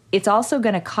 it's also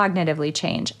going to cognitively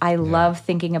change. I love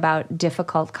thinking about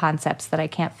difficult concepts that I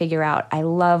can't figure out. I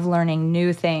love learning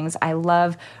new things. I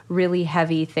love really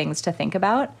heavy things to think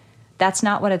about. That's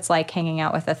not what it's like hanging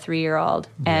out with a 3-year-old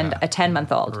and a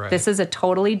 10-month-old. Right. This is a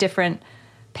totally different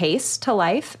pace to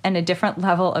life and a different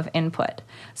level of input.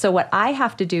 So what I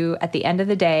have to do at the end of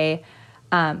the day,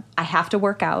 I have to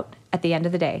work out at the end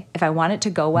of the day. If I want it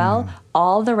to go well,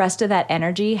 all the rest of that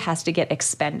energy has to get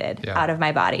expended out of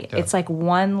my body. Yeah. It's like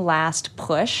one last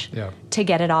push to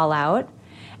get it all out.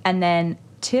 And then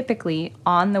typically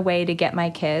on the way to get my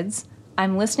kids,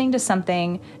 I'm listening to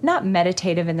something not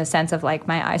meditative in the sense of like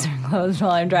my eyes are closed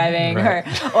while I'm driving or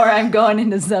I'm going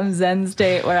into some Zen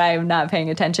state where I'm not paying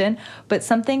attention, but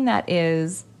something that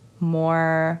is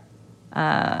more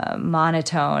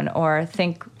monotone, or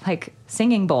think like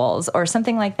singing bowls or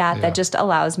something like that, that just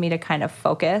allows me to kind of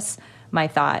focus my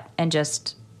thought and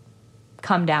just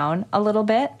come down a little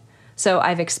bit. So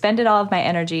I've expended all of my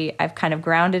energy, I've kind of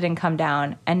grounded and come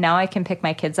down, and now I can pick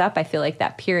my kids up. I feel like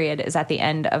that period is at the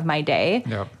end of my day,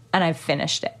 and I've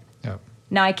finished it.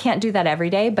 Now, I can't do that every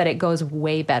day, but it goes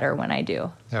way better when I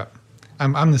do.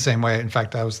 I'm the same way. In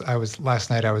fact, I was last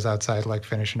night. I was outside, like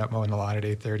finishing up mowing the lawn at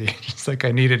 8:30. Just like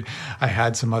I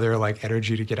had some other like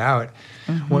energy to get out.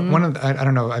 Mm-hmm. One of the, I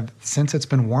don't know. Since it's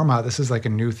been warm out, this is like a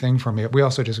new thing for me. We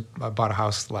also just bought a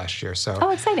house last year. So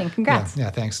exciting! Congrats.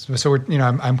 Yeah, thanks. So we're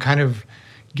I'm kind of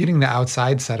getting the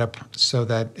outside set up so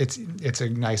that it's a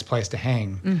nice place to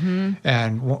hang. Mm-hmm.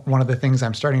 And one of the things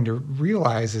I'm starting to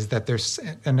realize is that there's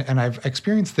and I've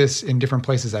experienced this in different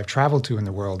places I've traveled to in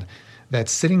the world, that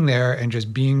sitting there and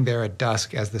just being there at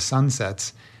dusk as the sun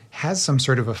sets has some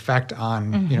sort of effect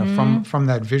on, from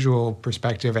that visual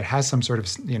perspective, it has some sort of,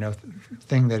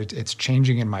 thing that it's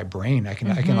changing in my brain. I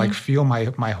can like feel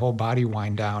my whole body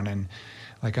wind down, and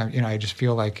like, I just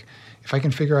feel like if I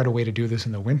can figure out a way to do this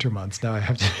in the winter months, now I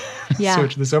have to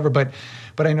switch this over. But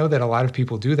I know that a lot of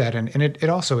people do that, and it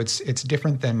also it's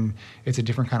different than, it's a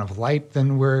different kind of light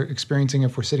than we're experiencing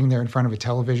if we're sitting there in front of a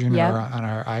television or on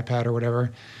our iPad or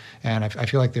whatever. And I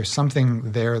feel like there's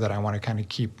something there that I want to kind of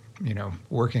keep,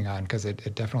 working on, because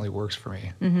it definitely works for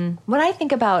me. Mm-hmm. What I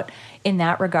think about in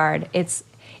that regard, it's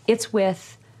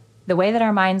with the way that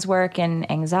our minds work and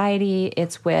anxiety.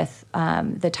 It's with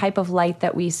the type of light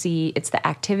that we see. It's the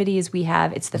activities we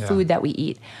have. It's the food that we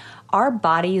eat. Our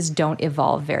bodies don't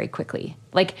evolve very quickly.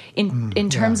 Like in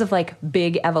terms of like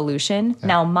big evolution.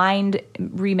 Now, mind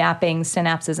remapping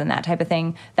synapses and that type of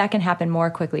thing, that can happen more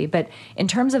quickly. But in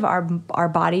terms of our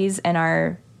bodies and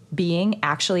our being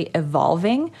actually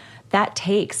evolving, that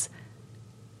takes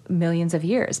millions of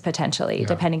years potentially,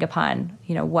 depending upon,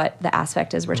 what the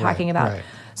aspect is we're talking about. Right.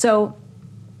 So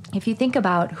if you think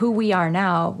about who we are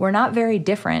now, we're not very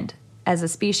different as a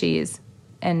species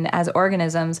and as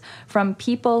organisms from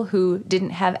people who didn't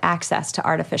have access to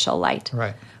artificial light,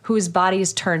 whose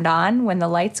bodies turned on when the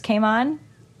lights came on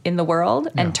in the world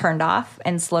and turned off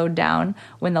and slowed down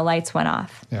when the lights went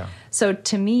off. Yeah. So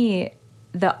to me,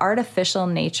 the artificial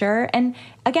nature, and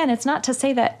again, it's not to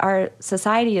say that our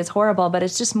society is horrible, but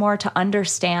it's just more to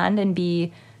understand and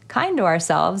be kind to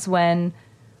ourselves when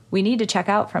we need to check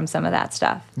out from some of that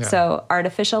stuff. Yeah. So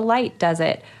artificial light does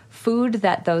it. Food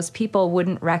that those people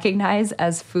wouldn't recognize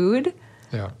as food.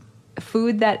 Yeah.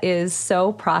 Food that is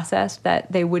so processed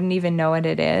that they wouldn't even know what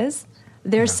it is.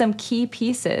 There's some key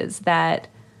pieces that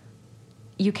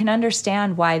you can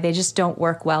understand why they just don't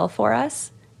work well for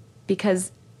us,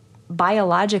 because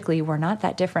biologically we're not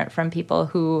that different from people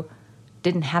who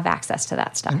didn't have access to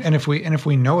that stuff. And if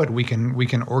we know it, we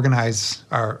can organize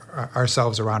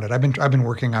ourselves around it. I've been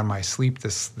working on my sleep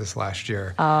this last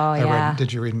year. Oh,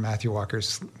 Did you read Matthew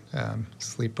Walker's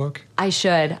sleep book? I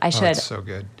should. Oh, it's so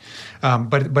good.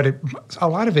 But a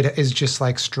lot of it is just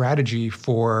like strategy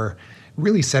for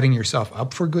really setting yourself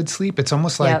up for good sleep. It's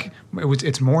almost like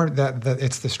it's more that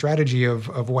it's the strategy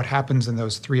of what happens in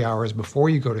those 3 hours before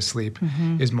you go to sleep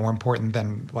is more important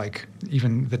than like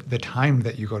even the time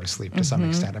that you go to sleep to some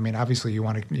extent. I mean, obviously you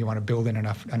want to build in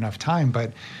enough time,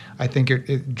 but I think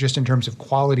it just in terms of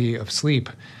quality of sleep,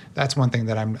 that's one thing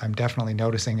that I'm definitely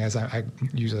noticing as I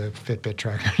use a Fitbit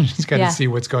tracker just kind of see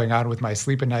what's going on with my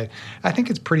sleep at night. I think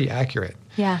it's pretty accurate.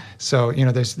 Yeah. So,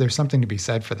 there's something to be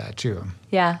said for that too.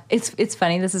 Yeah. It's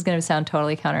funny. This is going to sound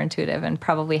totally counterintuitive, and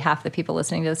probably half the people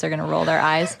listening to this are going to roll their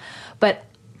eyes. But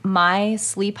my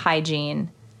sleep hygiene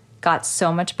got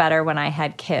so much better when I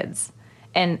had kids.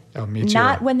 And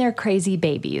not when they're crazy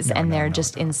babies and they're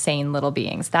just insane little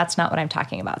beings. That's not what I'm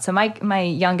talking about. So my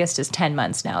youngest is 10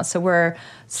 months now. So we're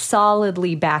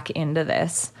solidly back into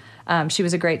this. She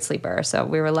was a great sleeper, so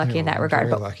we were lucky in that regard.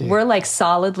 But lucky. We're like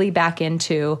solidly back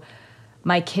into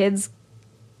my kids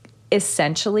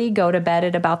essentially go to bed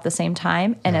at about the same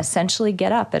time and essentially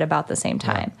get up at about the same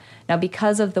time. Now,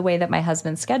 because of the way that my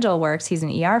husband's schedule works, he's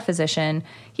an ER physician.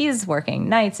 He's working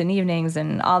nights and evenings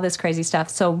and all this crazy stuff.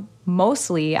 So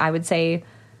mostly, I would say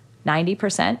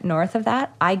 90% north of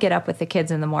that, I get up with the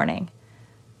kids in the morning.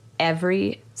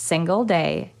 Every single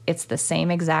day, it's the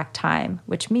same exact time,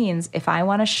 which means if I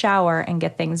want to shower and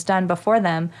get things done before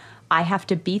them, I have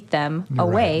to beat them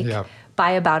awake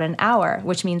by about an hour,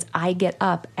 which means I get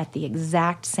up at the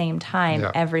exact same time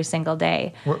every single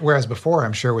day. Whereas before,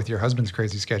 I'm sure with your husband's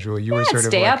crazy schedule, you were sort of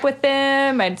stay up with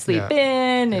them, I'd sleep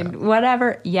in and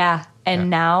whatever. Yeah. And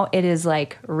now it is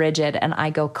like rigid, and I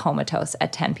go comatose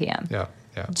at 10 p.m. Yeah.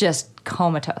 Just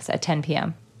comatose at 10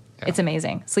 p.m. Yeah. It's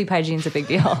amazing. Sleep hygiene's a big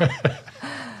deal.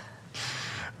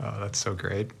 Oh, that's so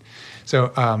great.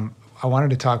 So, I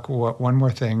wanted to talk one more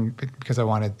thing because I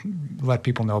want to let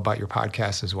people know about your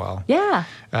podcast as well. Yeah.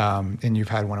 And you've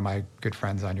had one of my good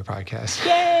friends on your podcast,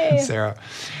 Yay! Sarah.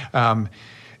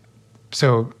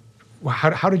 So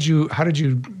how did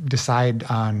you decide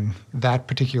on that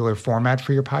particular format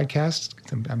for your podcast?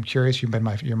 I'm curious.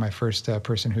 You're my first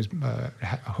person who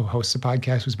hosts a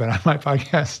podcast who's been on my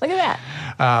podcast. Look at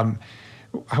that.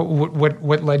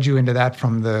 What led you into that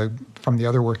from the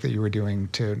other work that you were doing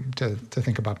to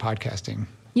think about podcasting?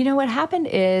 What happened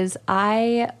is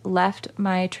I left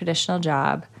my traditional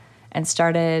job and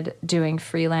started doing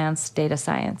freelance data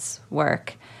science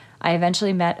work. I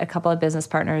eventually met a couple of business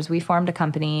partners. We formed a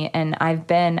company, and I've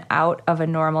been out of a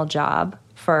normal job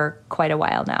for quite a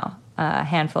while now, a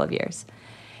handful of years.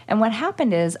 And what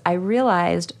happened is I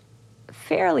realized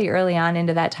fairly early on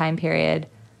into that time period,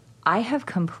 I have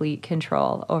complete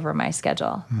control over my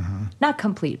schedule. Mm-hmm. Not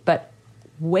complete, but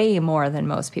way more than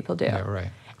most people do. Yeah, right.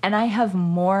 And I have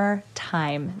more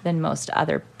time than most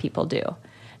other people do.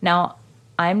 Now,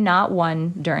 I'm not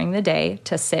one during the day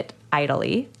to sit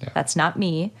idly. Yeah. That's not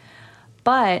me.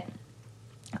 But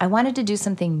I wanted to do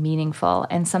something meaningful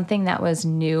and something that was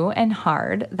new and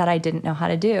hard that I didn't know how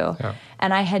to do. Yeah.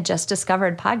 And I had just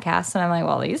discovered podcasts, and I'm like,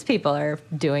 well, these people are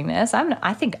doing this.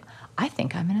 I think I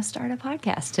think I'm going to start a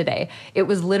podcast today. It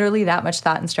was literally that much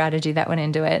thought and strategy that went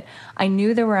into it. I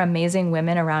knew there were amazing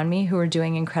women around me who were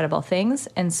doing incredible things.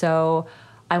 And so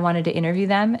I wanted to interview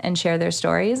them and share their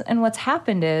stories. And what's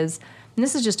happened is, and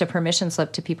this is just a permission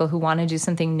slip to people who want to do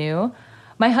something new.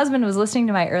 My husband was listening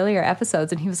to my earlier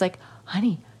episodes and he was like,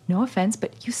 honey, no offense,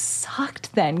 but you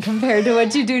sucked then compared to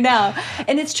what you do now.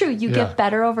 And it's true. You get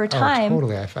better over time. Oh,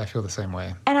 totally. I feel the same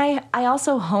way. And I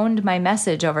also honed my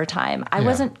message over time. I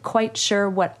wasn't quite sure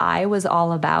what I was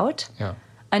all about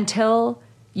until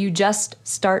you just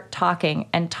start talking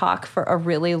and talk for a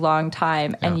really long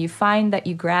time. And you find that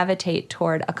you gravitate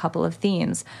toward a couple of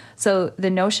themes. So the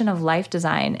notion of life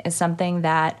design is something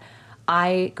that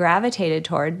I gravitated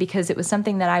toward because it was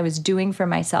something that I was doing for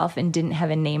myself and didn't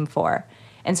have a name for.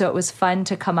 And so it was fun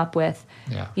to come up with,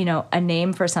 a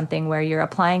name for something where you're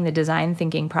applying the design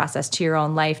thinking process to your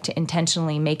own life to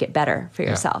intentionally make it better for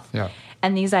yourself. Yeah.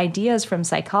 And these ideas from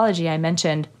psychology, I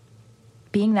mentioned,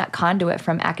 being that conduit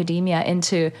from academia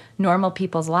into normal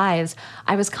people's lives,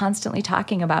 I was constantly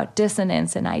talking about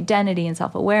dissonance and identity and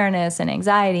self-awareness and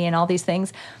anxiety and all these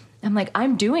things. I'm like,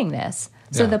 I'm doing this.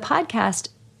 So the podcast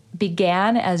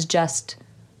began as just,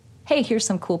 hey, here's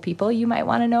some cool people you might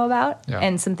want to know about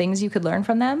and some things you could learn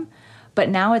from them. But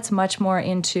now it's much more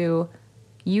into,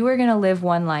 you are going to live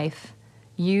one life.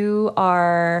 You're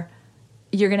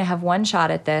going to have one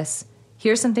shot at this.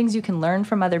 Here's some things you can learn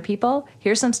from other people.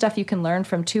 Here's some stuff you can learn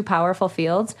from two powerful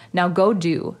fields. Now go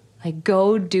do.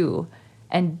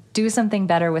 And do something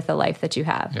better with the life that you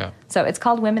have. Yeah. So it's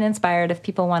called Women Inspired. If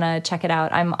people want to check it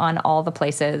out, I'm on all the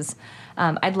places.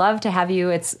 I'd love to have you.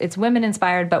 It's Women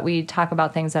Inspired, but we talk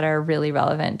about things that are really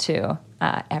relevant to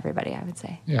everybody, I would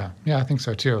say. Yeah, I think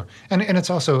so too. And it's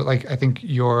also like, I think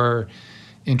your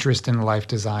interest in life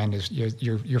design is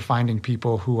you're finding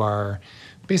people who are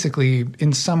basically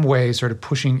in some way sort of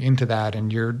pushing into that.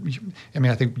 And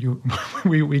I think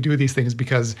we do these things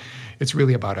because it's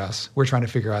really about us. We're trying to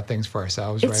figure out things for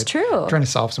ourselves, right? It's true. Trying to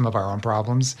solve some of our own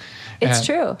problems. It's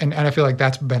true. And I feel like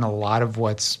that's been a lot of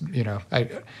what's,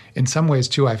 in some ways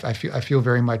too, I feel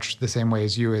very much the same way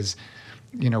as you is,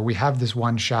 we have this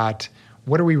one shot.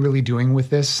 What are we really doing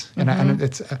with this? And, and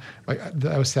it's like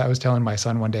I was telling my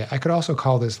son one day, I could also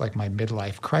call this like my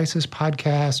midlife crisis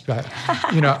podcast. But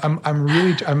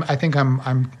I think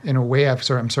I'm in a way I'm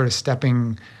sort of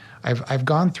stepping. I've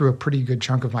gone through a pretty good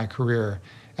chunk of my career,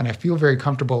 and I feel very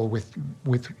comfortable with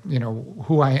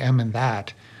who I am in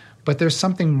that. But there's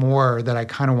something more that I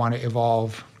kind of want to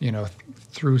evolve,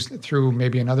 through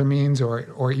maybe another means,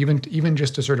 or even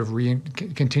just to sort of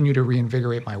continue to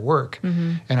reinvigorate my work.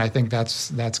 Mm-hmm. And I think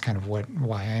that's kind of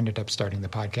why I ended up starting the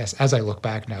podcast. As I look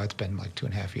back now, it's been like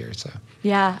 2.5 years. So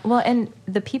yeah, well, and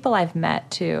the people I've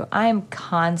met too, I'm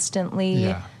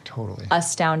constantly totally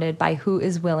astounded by who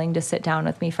is willing to sit down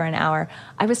with me for an hour.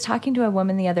 I was talking to a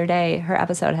woman the other day. Her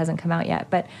episode hasn't come out yet,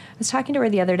 but I was talking to her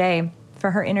the other day for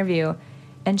her interview.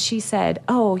 And she said,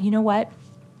 oh, you know what?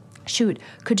 Shoot,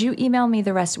 could you email me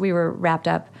the rest? We were wrapped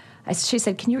up. She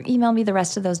said, can you email me the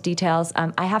rest of those details?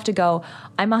 I have to go.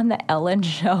 I'm on the Ellen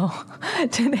show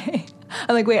today.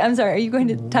 I'm like, wait, I'm sorry. Are you going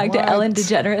to talk to Ellen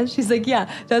DeGeneres? She's like,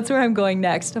 yeah, that's where I'm going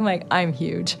next. I'm like, I'm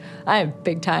huge. I'm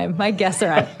big time. My guests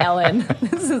are on Ellen.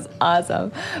 This is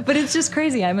awesome. But it's just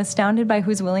crazy. I'm astounded by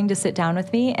who's willing to sit down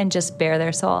with me and just bare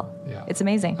their soul. Yeah. It's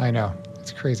amazing. I know.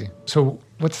 It's crazy. So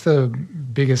what's the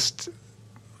biggest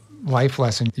life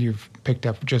lesson you've picked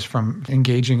up just from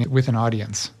engaging with an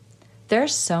audience?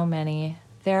 There's so many.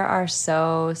 There are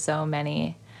so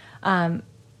many.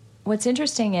 What's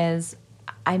interesting is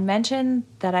I mentioned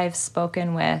that I've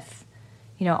spoken with,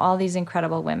 all these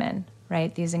incredible women,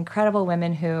 right? These incredible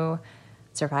women who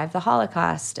survived the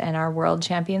Holocaust and are world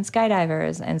champion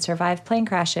skydivers and survived plane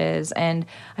crashes. And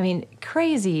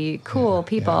crazy, cool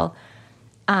people.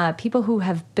 Yeah. People who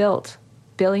have built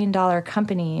billion-dollar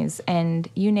companies and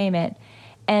you name it.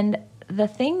 And the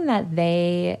thing that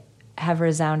they have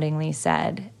resoundingly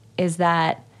said is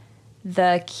that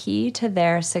the key to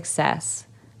their success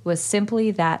was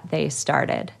simply that they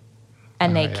started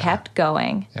and they kept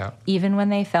going even when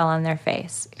they fell on their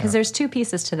face. Because there's two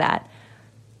pieces to that.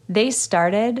 They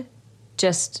started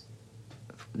just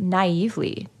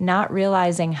naively, not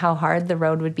realizing how hard the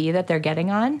road would be that they're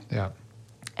getting on. Yeah.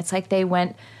 It's like they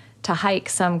went to hike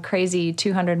some crazy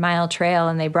 200-mile trail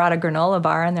and they brought a granola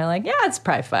bar and they're like, yeah, it's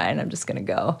probably fine. I'm just going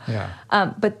to go.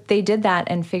 Yeah. But they did that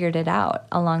and figured it out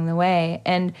along the way.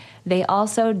 And they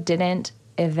also didn't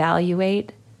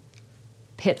evaluate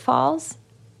pitfalls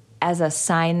as a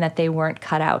sign that they weren't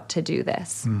cut out to do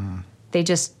this. Mm. They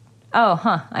just,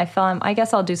 I fell. I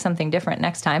guess I'll do something different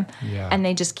next time. Yeah. And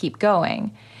they just keep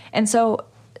going. And so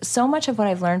much of what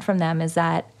I've learned from them is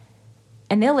that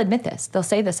and they'll admit this. They'll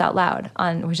say this out loud,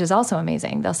 which is also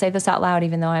amazing. They'll say this out loud,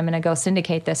 even though I'm going to go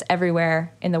syndicate this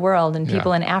everywhere in the world, and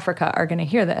people in Africa are going to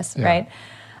hear this, right?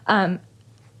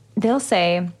 They'll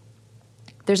say,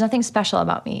 there's nothing special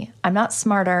about me. I'm not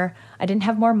smarter. I didn't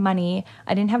have more money.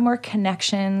 I didn't have more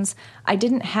connections. I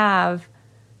didn't have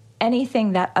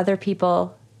anything that other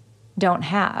people don't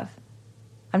have.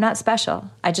 I'm not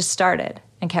special. I just started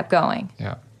and kept going.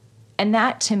 Yeah. And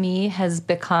that to me has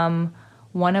become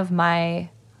one of my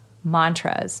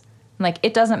mantras. Like,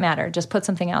 it doesn't matter. Just put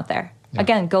something out there. Yeah.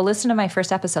 Again, go listen to my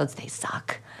first episodes. They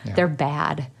suck. Yeah. They're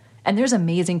bad. And there's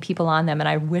amazing people on them. And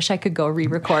I wish I could go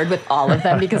re-record with all of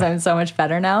them because I'm so much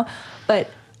better now. But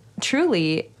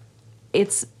truly,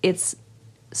 it's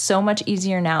so much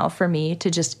easier now for me to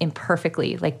just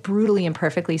imperfectly, like brutally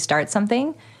imperfectly start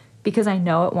something because I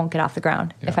know it won't get off the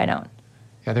ground if I don't.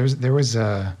 Yeah, there was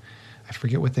I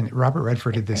forget what Robert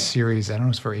Redford did this series, I don't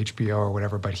know if it was for HBO or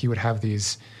whatever, but he would have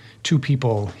these two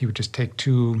people, he would just take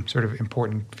two sort of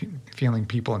important feeling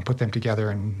people and put them together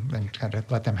and kind of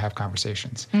let them have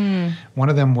conversations. One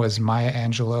of them was Maya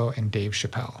Angelou and Dave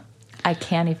Chappelle. I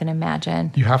can't even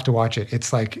imagine. You have to watch it.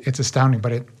 It's astounding,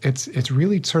 but it's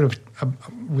really sort of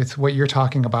with what you're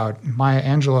talking about. Maya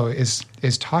Angelou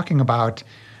is talking about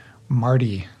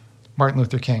Martin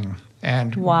Luther King,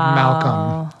 and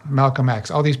Malcolm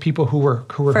X, all these people who were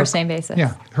first name basis.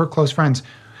 Yeah, her close friends.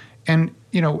 And,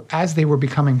 as they were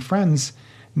becoming friends,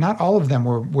 not all of them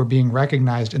were being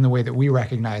recognized in the way that we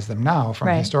recognize them now from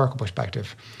a historical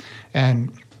perspective.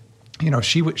 And,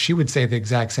 she would say the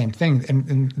exact same thing.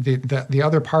 And the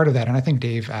other part of that, and I think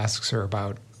Dave asks her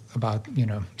about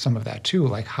some of that too,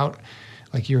 like how,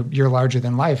 like you're larger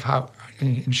than life, how.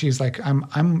 And she's like,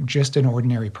 I'm just an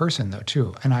ordinary person though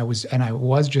too, and I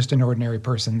was just an ordinary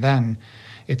person then.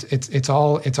 It's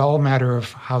all a matter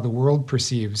of how the world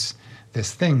perceives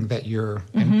this thing that you're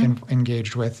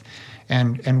engaged with,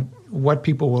 and what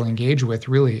people will engage with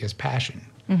really is passion,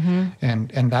 and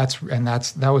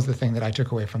that was the thing that I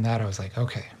took away from that. I was like,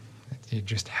 okay, you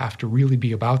just have to really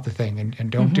be about the thing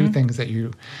and don't do things that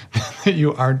you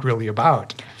aren't really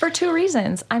about. For two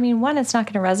reasons. I mean, one, it's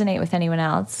not going to resonate with anyone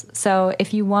else. So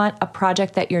if you want a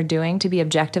project that you're doing to be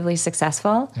objectively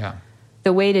successful,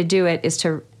 the way to do it is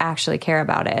to actually care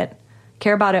about it.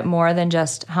 Care about it more than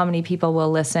just how many people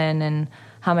will listen and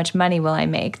how much money will I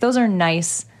make. Those are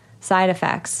nice side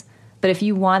effects. But if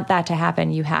you want that to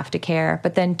happen, you have to care.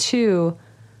 But then two,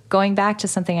 going back to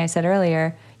something I said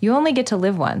earlier, you only get to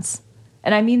live once.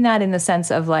 And I mean that in the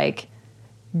sense of like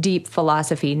deep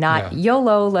philosophy, not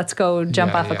YOLO, let's go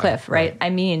jump off a cliff, right? I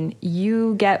mean,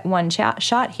 you get one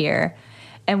shot here.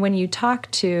 And when you talk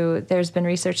to, there's been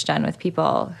research done with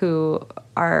people who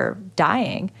are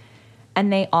dying,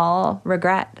 and they all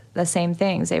regret the same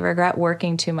things. They regret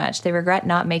working too much. They regret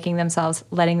not letting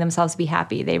themselves be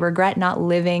happy. They regret not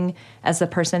living as the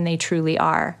person they truly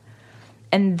are.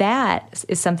 And that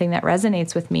is something that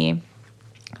resonates with me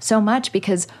so much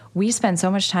because we spend so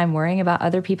much time worrying about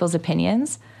other people's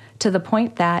opinions to the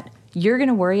point that you're going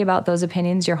to worry about those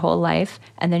opinions your whole life,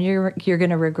 and then you're going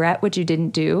to regret what you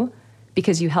didn't do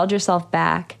because you held yourself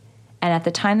back, and at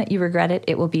the time that you regret it,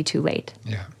 it will be too late.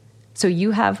 Yeah. So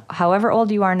you have, however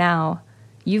old you are now,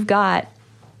 you've got,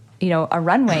 a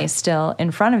runway still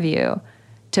in front of you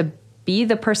to be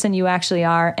the person you actually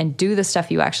are and do the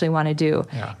stuff you actually want to do.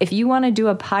 Yeah. If you want to do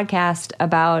a podcast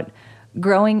about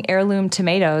growing heirloom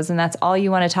tomatoes and that's all you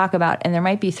want to talk about, and there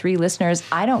might be 3 listeners,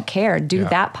 I don't care. Do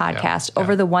that podcast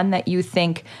over the one that you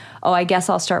think, oh, I guess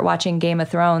I'll start watching Game of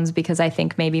Thrones because I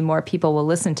think maybe more people will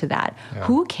listen to that. Yeah.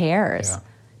 Who cares? Yeah.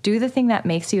 Do the thing that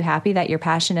makes you happy, that you're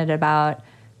passionate about,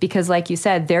 because like you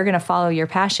said, they're going to follow your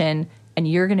passion and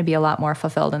you're going to be a lot more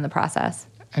fulfilled in the process.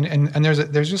 And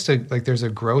there's a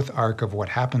growth arc of what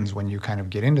happens when you kind of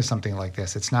get into something like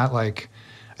this. It's not like,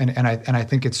 and I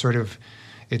think it's sort of,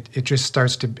 it just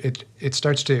starts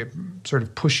to sort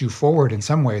of push you forward in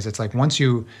some ways. It's like once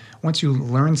you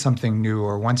learn something new,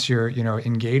 or once you're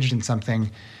engaged in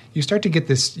something, you start to get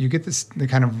the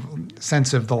kind of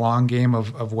sense of the long game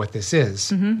of what this is.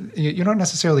 You don't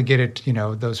necessarily get it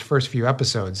those first few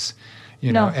episodes.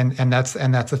 And that's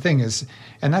the thing is,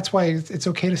 and that's why it's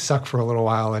okay to suck for a little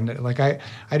while. And like I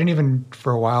didn't even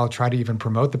for a while try to even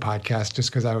promote the podcast just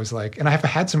because I was like, and I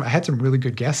had some really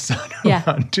good guests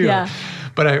on too. Yeah.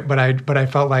 But I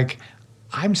felt like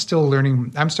I'm still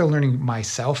learning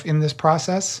myself in this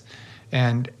process,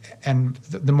 and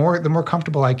the more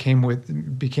comfortable I became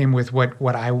with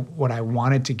what I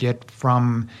wanted to get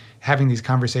from having these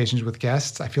conversations with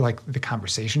guests, I feel like the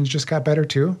conversations just got better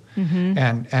too.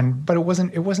 But it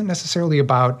wasn't necessarily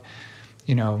about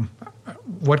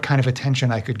what kind of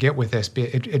attention I could get with this.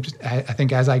 I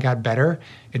think as I got better,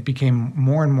 it became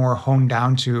more and more honed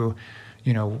down to,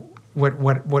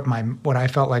 what I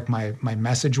felt like my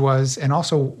message was, and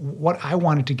also what I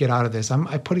wanted to get out of this.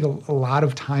 I putting a lot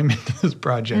of time into this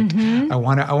project. I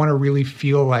want to really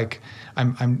feel like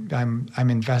I'm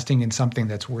investing in something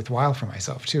that's worthwhile for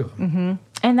myself too.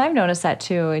 And I've noticed that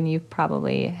too, and you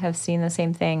probably have seen the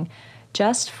same thing,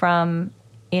 just from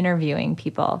interviewing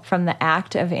people, from the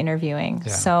act of interviewing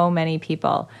so many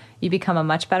people. You become a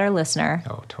much better listener.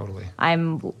 Oh, totally.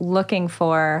 I'm looking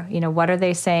for, what are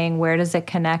they saying? Where does it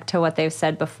connect to what they've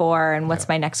said before? And what's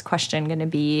my next question going to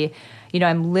be?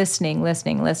 I'm listening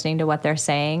to what they're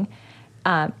saying.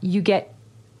 You get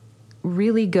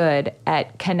really good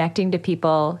at connecting to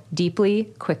people deeply,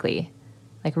 quickly,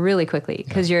 like really quickly,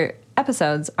 because your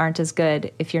episodes aren't as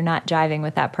good if you're not jiving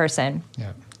with that person.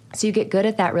 Yeah. So you get good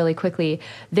at that really quickly.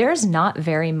 There's not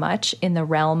very much in the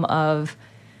realm of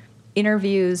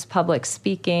interviews, public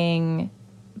speaking,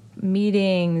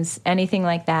 meetings, anything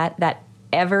like that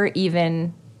ever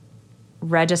even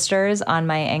registers on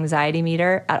my anxiety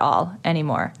meter at all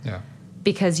anymore. Yeah.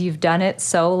 Because you've done it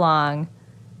so long,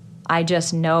 I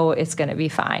just know it's going to be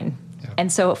fine. Yeah.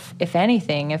 And so if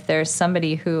anything, if there's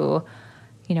somebody who,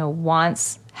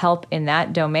 wants help in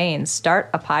that domain, start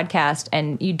a podcast,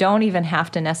 and you don't even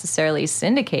have to necessarily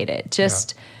syndicate it.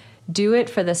 Just do it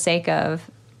for the sake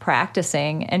of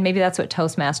practicing, and maybe that's what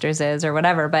Toastmasters is or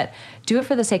whatever, but do it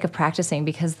for the sake of practicing,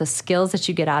 because the skills that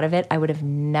you get out of it, I would have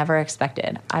never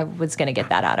expected I was going to get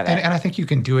that out of it. And I think you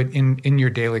can do it in your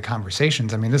daily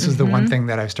conversations. I mean, this is the one thing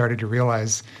that I've started to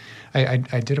realize. I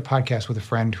did a podcast with a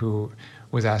friend who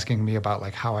was asking me about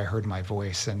like how I heard my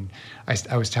voice, and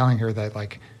I was telling her that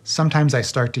like sometimes I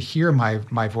start to hear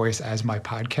my voice as my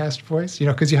podcast voice,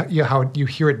 because how you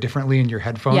hear it differently in your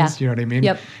headphones, you know what I mean?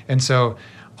 Yep. And so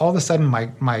all of a sudden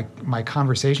my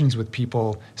conversations with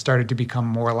people started to become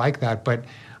more like that, but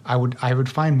I would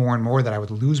find more and more that I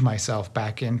would lose myself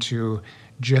back into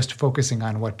just focusing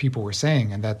on what people were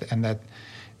saying, and that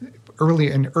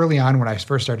early on when I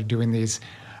first started doing these,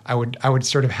 I would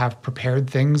sort of have prepared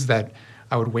things that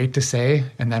I would wait to say,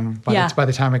 and then by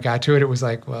the time I got to it, it was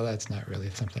like, well, that's not really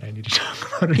something I need to talk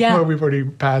about anymore. We've already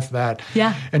passed that.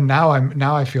 Yeah. And now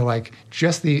I feel like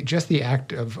just the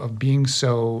act of being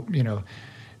so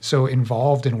so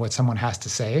involved in what someone has to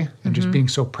say, and just being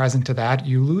so present to that,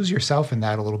 you lose yourself in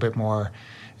that a little bit more,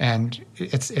 and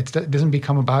it doesn't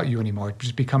become about you anymore. It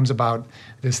just becomes about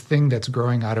this thing that's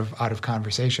growing out of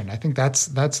conversation. I think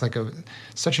that's like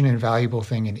such an invaluable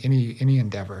thing in any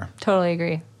endeavor. Totally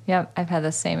agree. Yep, I've had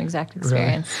the same exact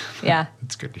experience. Really? Yeah.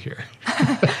 It's good to hear.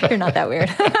 You're not that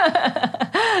weird.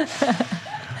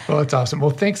 Well, that's awesome. Well,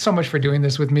 thanks so much for doing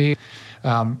this with me.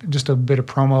 Just a bit of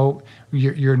promo.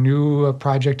 Your new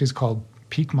project is called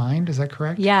Peak Mind, is that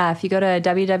correct? Yeah, if you go to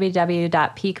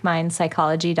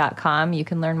www.peakmindpsychology.com, you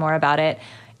can learn more about it.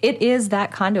 It is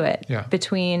that conduit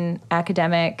between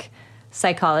academic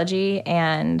psychology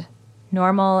and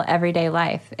normal everyday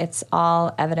life. It's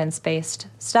all evidence-based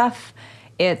stuff.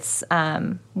 It's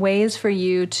ways for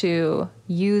you to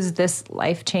use this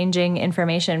life-changing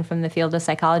information from the field of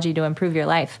psychology to improve your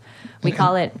life. We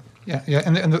call it... Yeah.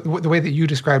 And the way that you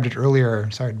described it earlier,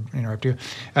 sorry to interrupt you,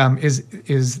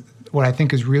 is what I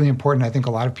think is really important. I think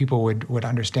a lot of people would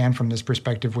understand from this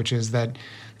perspective, which is that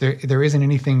there isn't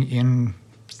anything in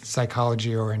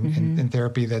psychology or in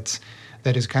therapy that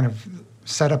is kind of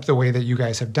set up the way that you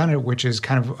guys have done it, which is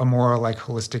kind of a more like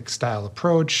holistic style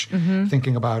approach,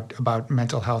 thinking about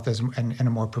mental health as in a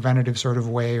more preventative sort of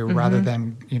way, rather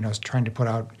than trying to put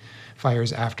out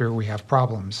fires after we have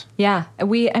problems. Yeah,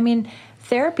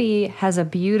 therapy has a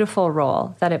beautiful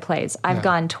role that it plays. I've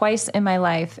gone twice in my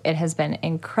life. It has been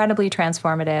incredibly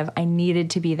transformative. I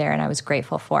needed to be there, and I was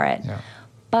grateful for it. Yeah.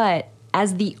 But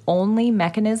as the only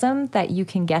mechanism that you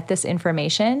can get this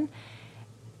information,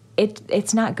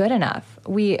 it's not good enough.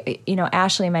 We,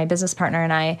 Ashley, my business partner,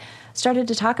 and I started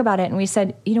to talk about it, and we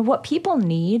said, what people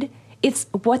need, it's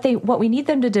what we need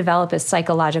them to develop is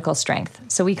psychological strength.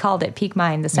 So we called it Peak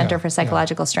Mind, the Center for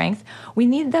Psychological Strength. We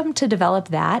need them to develop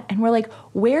that, and we're like,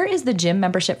 where is the gym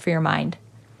membership for your mind?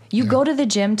 You go to the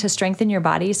gym to strengthen your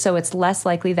body so it's less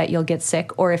likely that you'll get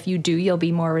sick, or if you do, you'll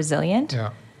be more resilient.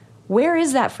 Yeah. Where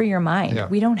is that for your mind? Yeah.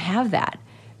 We don't have that.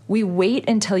 We wait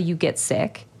until you get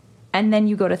sick, and then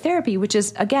you go to therapy, which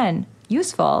is, again,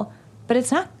 useful, but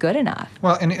it's not good enough.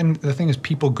 Well, and the thing is,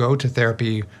 people go to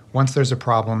therapy once there's a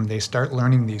problem. They start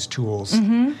learning these tools.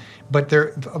 but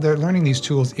they're learning these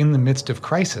tools in the midst of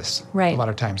crisis Right. a lot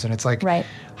of times. And it's like, Right.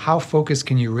 how focused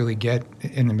can you really get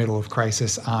in the middle of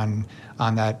crisis on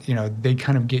that? They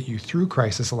kind of get you through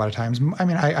crisis a lot of times. I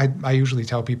mean, I usually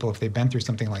tell people, if they've been through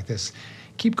something like this,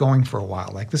 keep going for a while.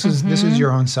 Like, this is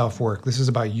your own self-work. This is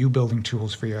about you building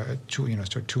tools for your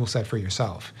tool set for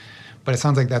yourself. But it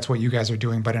sounds like that's what you guys are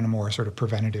doing, but in a more sort of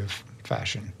preventative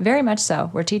fashion. Very much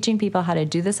so. We're teaching people how to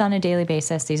do this on a daily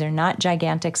basis. These are not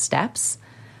gigantic steps,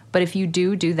 but if you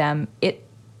do them,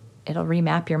 it'll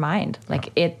remap your mind.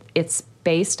 Like, it's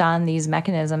based on these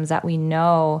mechanisms that we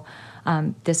know.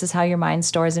 This is how your mind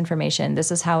stores information.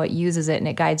 This is how it uses it, and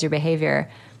it guides your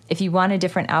behavior. If you want a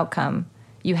different outcome,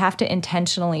 you have to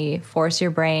intentionally force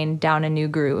your brain down a new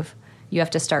groove. You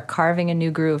have to start carving a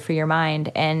new groove for your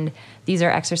mind. And these are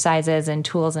exercises and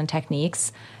tools and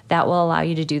techniques that will allow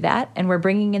you to do that. And we're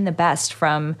bringing in the best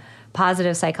from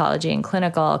positive psychology and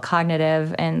clinical,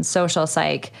 cognitive, and social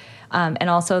psych, and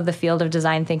also the field of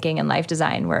design thinking and life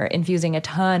design. We're infusing a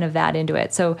ton of that into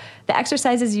it. So the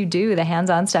exercises you do, the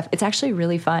hands-on stuff, it's actually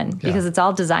really fun because it's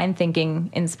all design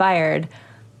thinking inspired,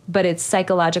 but it's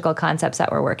psychological concepts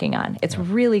that we're working on. It's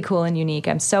really cool and unique.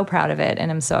 I'm so proud of it, and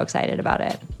I'm so excited about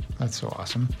it. That's so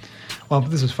awesome. Well,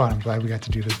 this was fun. I'm glad we got to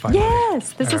do this finally.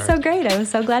 Yes, this is so great. I was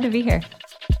so glad to be here.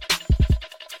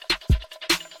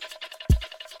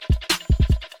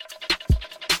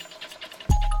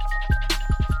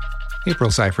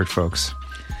 April Seifert, folks.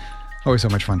 Always so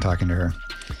much fun talking to her.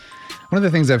 One of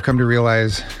the things I've come to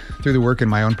realize through the work in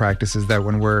my own practice is that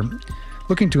when we're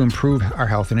looking to improve our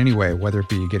health in any way, whether it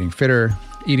be getting fitter,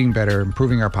 eating better,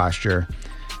 improving our posture,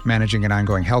 managing an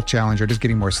ongoing health challenge, or just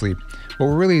getting more sleep, what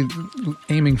we're really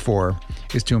aiming for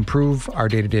is to improve our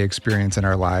day-to-day experience in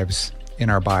our lives, in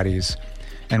our bodies,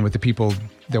 and with the people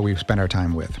that we spend our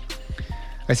time with.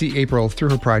 I see April, through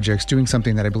her projects, doing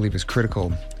something that I believe is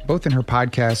critical, both in her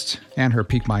podcast and her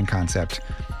Peak Mind concept,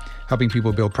 helping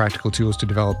people build practical tools to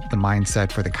develop the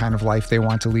mindset for the kind of life they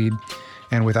want to lead,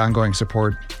 and with ongoing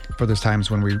support for those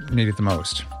times when we need it the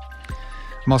most.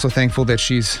 I'm also thankful that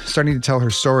she's starting to tell her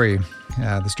story,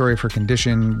 the story of her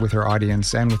condition, with her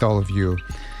audience and with all of you.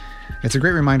 It's a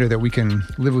great reminder that we can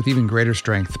live with even greater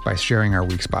strength by sharing our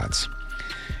weak spots.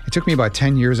 It took me about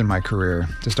 10 years in my career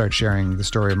to start sharing the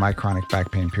story of my chronic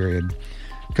back pain period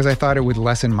because I thought it would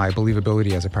lessen my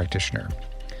believability as a practitioner.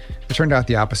 It turned out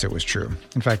the opposite was true.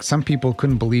 In fact, some people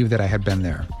couldn't believe that I had been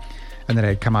there and that I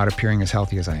had come out appearing as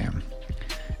healthy as I am.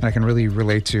 And I can really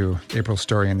relate to April's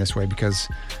story in this way because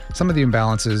some of the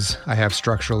imbalances I have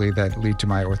structurally that lead to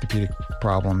my orthopedic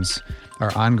problems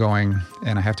are ongoing,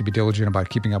 and I have to be diligent about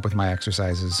keeping up with my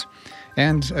exercises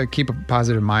and keep a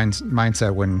positive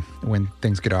mindset when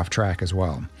things get off track as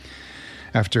well.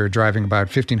 After driving about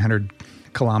 1,500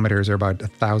 kilometers or about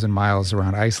 1,000 miles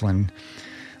around Iceland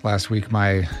last week,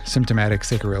 my symptomatic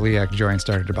sacroiliac joint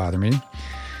started to bother me.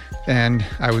 And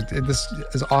this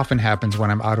as often happens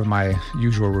when I'm out of my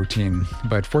usual routine.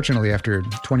 But fortunately, after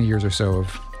 20 years or so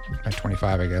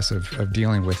 25, I guess, of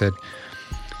dealing with it,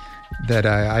 that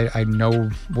I know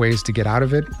ways to get out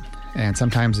of it. And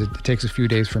sometimes it takes a few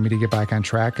days for me to get back on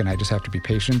track, and I just have to be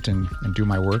patient and do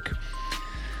my work.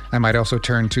 I might also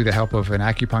turn to the help of an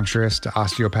acupuncturist,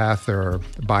 osteopath, or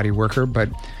body worker, but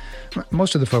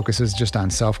most of the focus is just on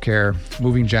self-care,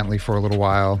 moving gently for a little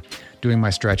while, doing my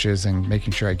stretches, and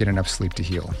making sure I get enough sleep to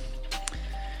heal.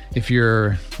 If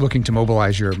you're looking to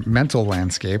mobilize your mental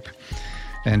landscape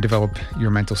and develop your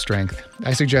mental strength,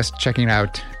 I suggest checking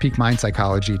out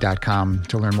peakmindpsychology.com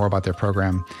to learn more about their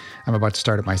program. I'm about to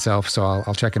start it myself, so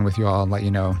I'll check in with you all and let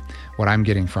you know what I'm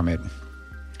getting from it.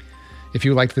 If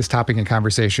you like this topic and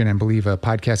conversation and believe a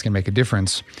podcast can make a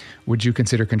difference, would you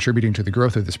consider contributing to the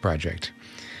growth of this project?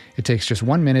 It takes just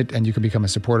 1 minute, and you can become a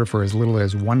supporter for as little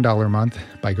as $1 a month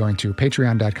by going to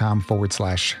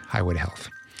patreon.com/Highway to Health.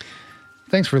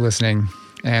 Thanks for listening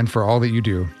and for all that you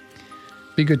do.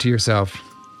 Be good to yourself,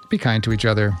 be kind to each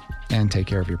other, and take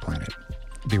care of your planet.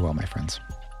 Be well, my friends.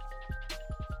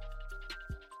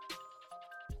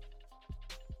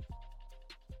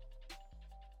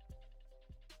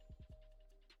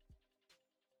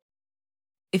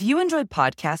 If you enjoyed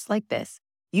podcasts like this,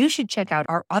 you should check out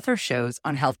our other shows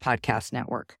on Health Podcast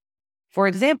Network. For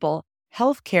example,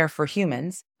 Healthcare for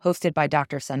Humans, hosted by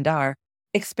Dr. Sundar,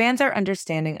 expands our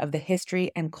understanding of the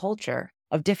history and culture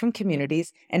of different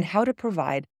communities and how to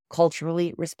provide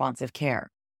culturally responsive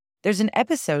care. There's an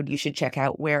episode you should check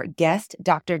out where guest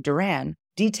Dr. Duran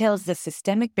details the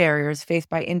systemic barriers faced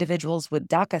by individuals with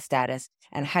DACA status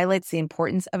and highlights the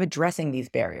importance of addressing these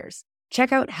barriers.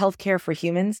 Check out Healthcare for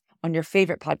Humans on your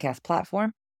favorite podcast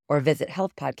platform or visit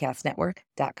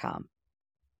healthpodcastnetwork.com.